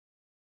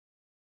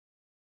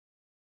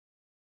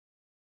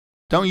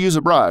 Don't use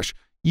a brush,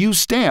 use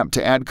stamp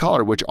to add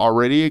color which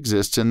already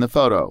exists in the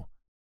photo.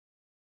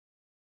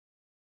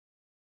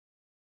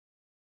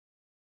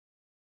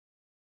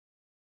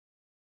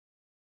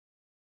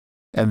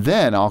 And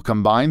then I'll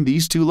combine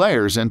these two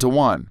layers into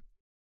one.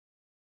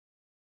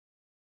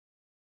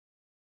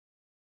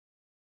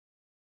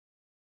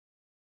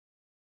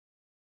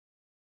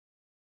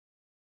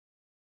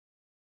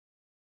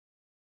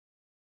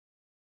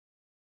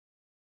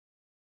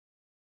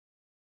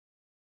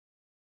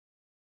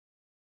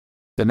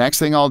 The next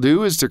thing I'll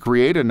do is to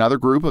create another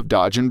group of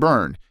dodge and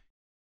burn.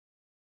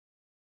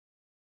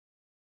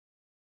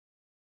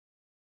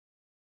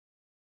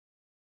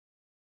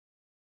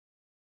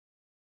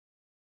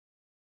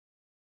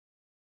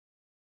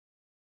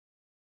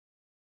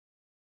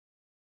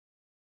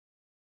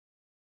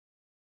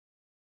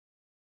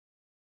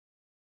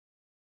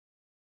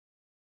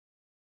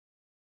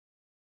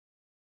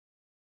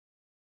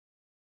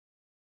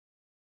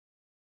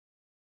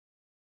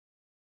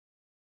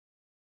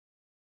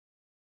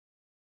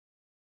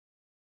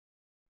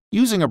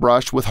 Using a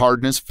brush with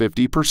hardness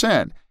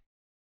 50%.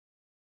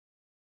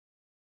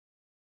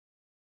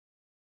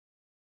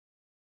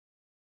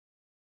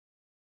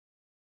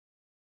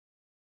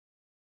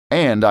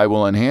 And I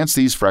will enhance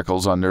these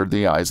freckles under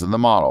the eyes of the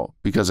model,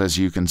 because as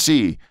you can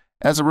see,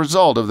 as a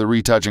result of the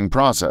retouching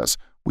process,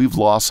 we've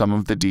lost some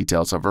of the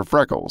details of her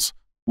freckles.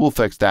 We'll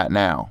fix that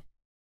now.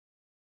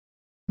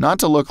 Not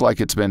to look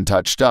like it's been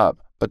touched up,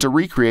 but to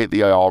recreate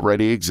the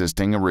already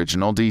existing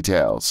original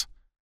details.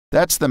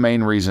 That's the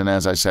main reason,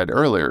 as I said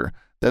earlier,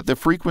 that the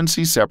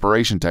frequency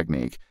separation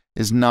technique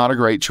is not a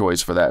great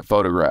choice for that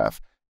photograph,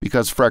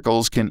 because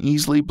freckles can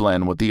easily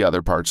blend with the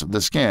other parts of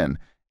the skin,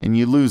 and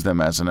you lose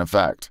them as an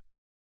effect.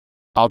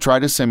 I'll try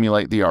to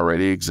simulate the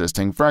already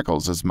existing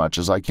freckles as much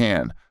as I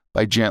can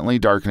by gently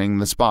darkening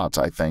the spots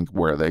I think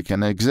where they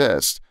can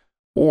exist,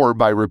 or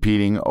by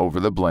repeating over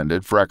the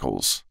blended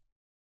freckles.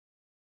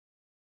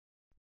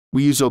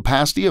 We use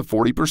opacity of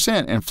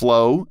 40% and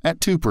flow at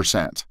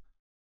 2%.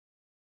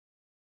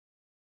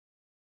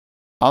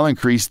 I'll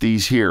increase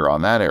these here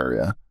on that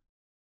area,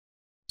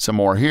 some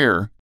more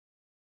here,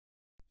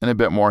 and a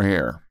bit more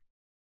here.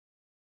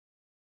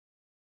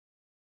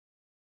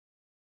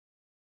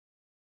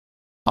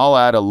 I'll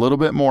add a little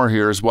bit more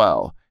here as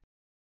well.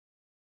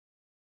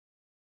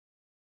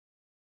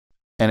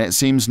 And it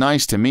seems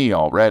nice to me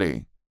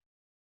already.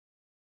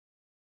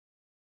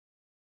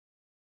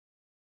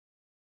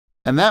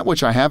 And that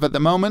which I have at the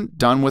moment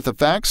done with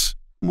effects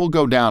will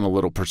go down a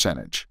little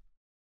percentage.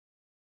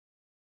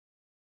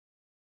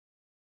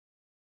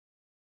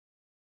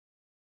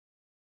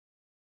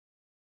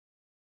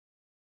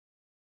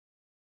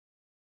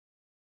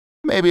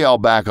 Maybe I'll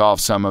back off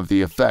some of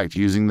the effect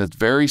using this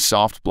very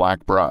soft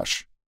black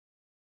brush.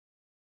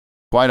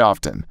 Quite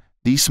often,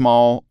 these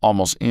small,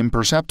 almost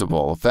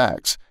imperceptible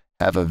effects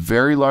have a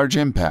very large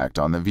impact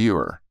on the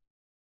viewer.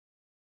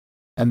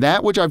 And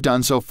that which I've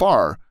done so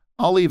far,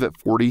 I'll leave at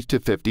 40 to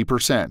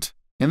 50%.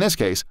 In this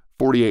case,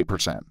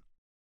 48%.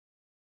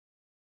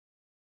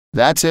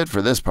 That's it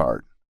for this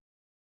part.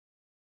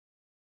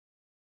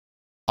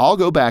 I'll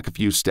go back a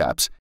few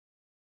steps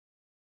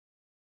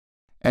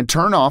and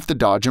turn off the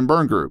dodge and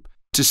burn group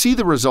to see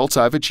the results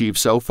I've achieved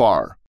so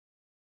far.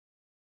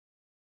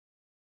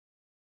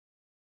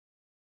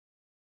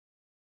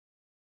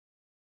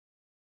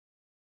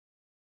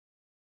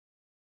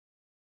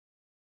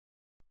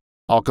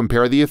 I'll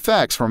compare the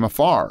effects from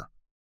afar.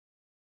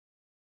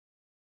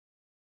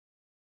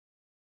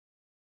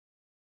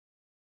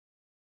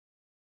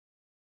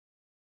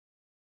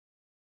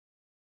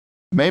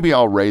 Maybe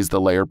I'll raise the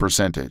layer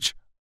percentage,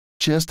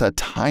 just a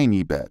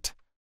tiny bit.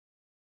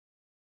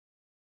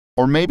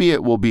 Or maybe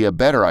it will be a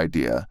better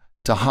idea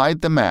to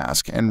hide the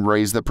mask and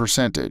raise the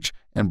percentage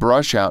and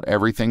brush out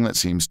everything that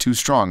seems too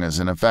strong as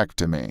an effect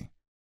to me.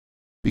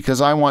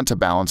 Because I want to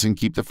balance and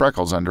keep the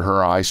freckles under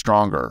her eye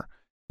stronger,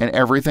 and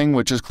everything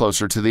which is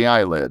closer to the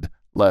eyelid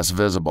less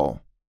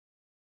visible.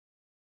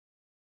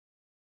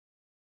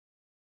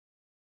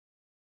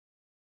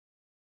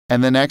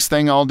 And the next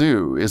thing I'll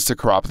do is to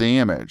crop the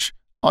image.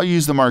 I'll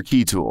use the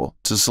marquee tool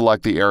to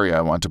select the area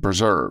I want to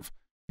preserve.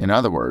 In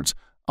other words,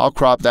 I'll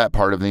crop that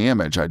part of the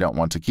image I don't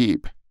want to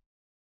keep.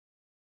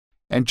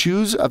 And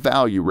choose a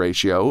value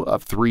ratio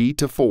of 3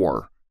 to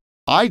 4.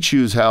 I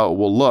choose how it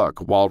will look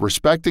while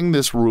respecting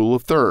this rule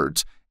of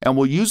thirds, and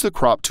will use the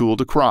crop tool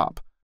to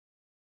crop.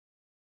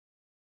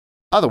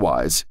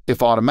 Otherwise,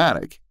 if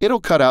automatic,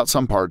 it'll cut out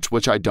some parts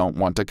which I don't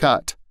want to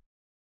cut.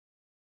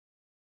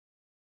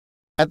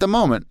 At the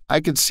moment,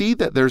 I can see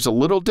that there's a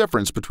little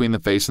difference between the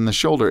face and the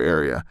shoulder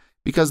area,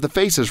 because the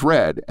face is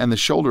red and the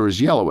shoulder is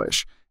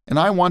yellowish, and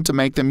I want to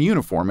make them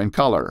uniform in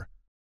color.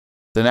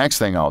 The next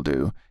thing I'll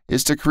do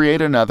is to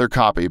create another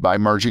copy by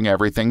merging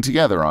everything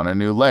together on a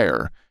new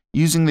layer.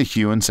 Using the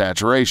hue and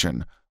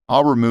saturation,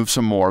 I'll remove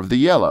some more of the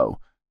yellow,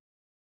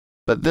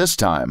 but this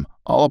time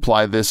I'll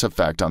apply this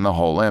effect on the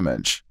whole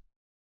image.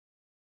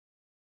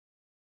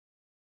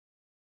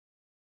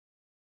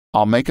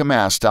 I'll make a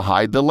mask to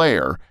hide the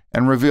layer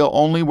and reveal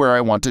only where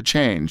I want to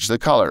change the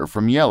color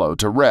from yellow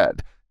to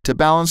red to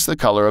balance the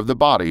color of the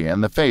body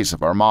and the face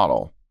of our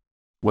model,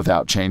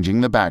 without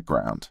changing the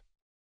background.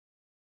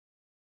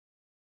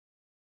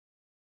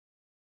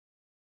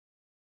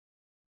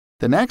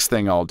 The next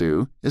thing I'll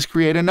do is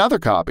create another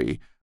copy,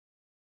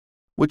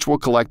 which will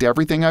collect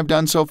everything I've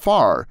done so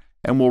far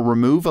and will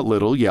remove a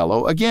little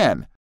yellow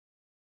again.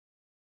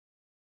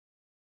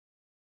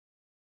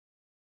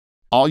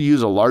 I'll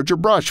use a larger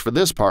brush for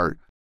this part,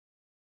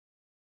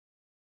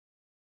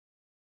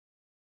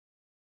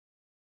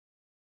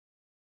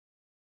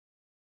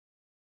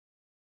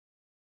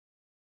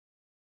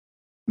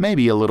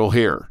 maybe a little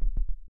here.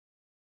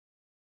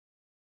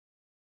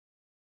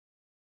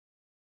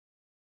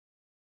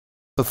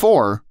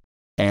 Before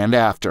and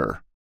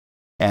after.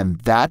 And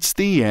that's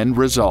the end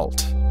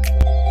result.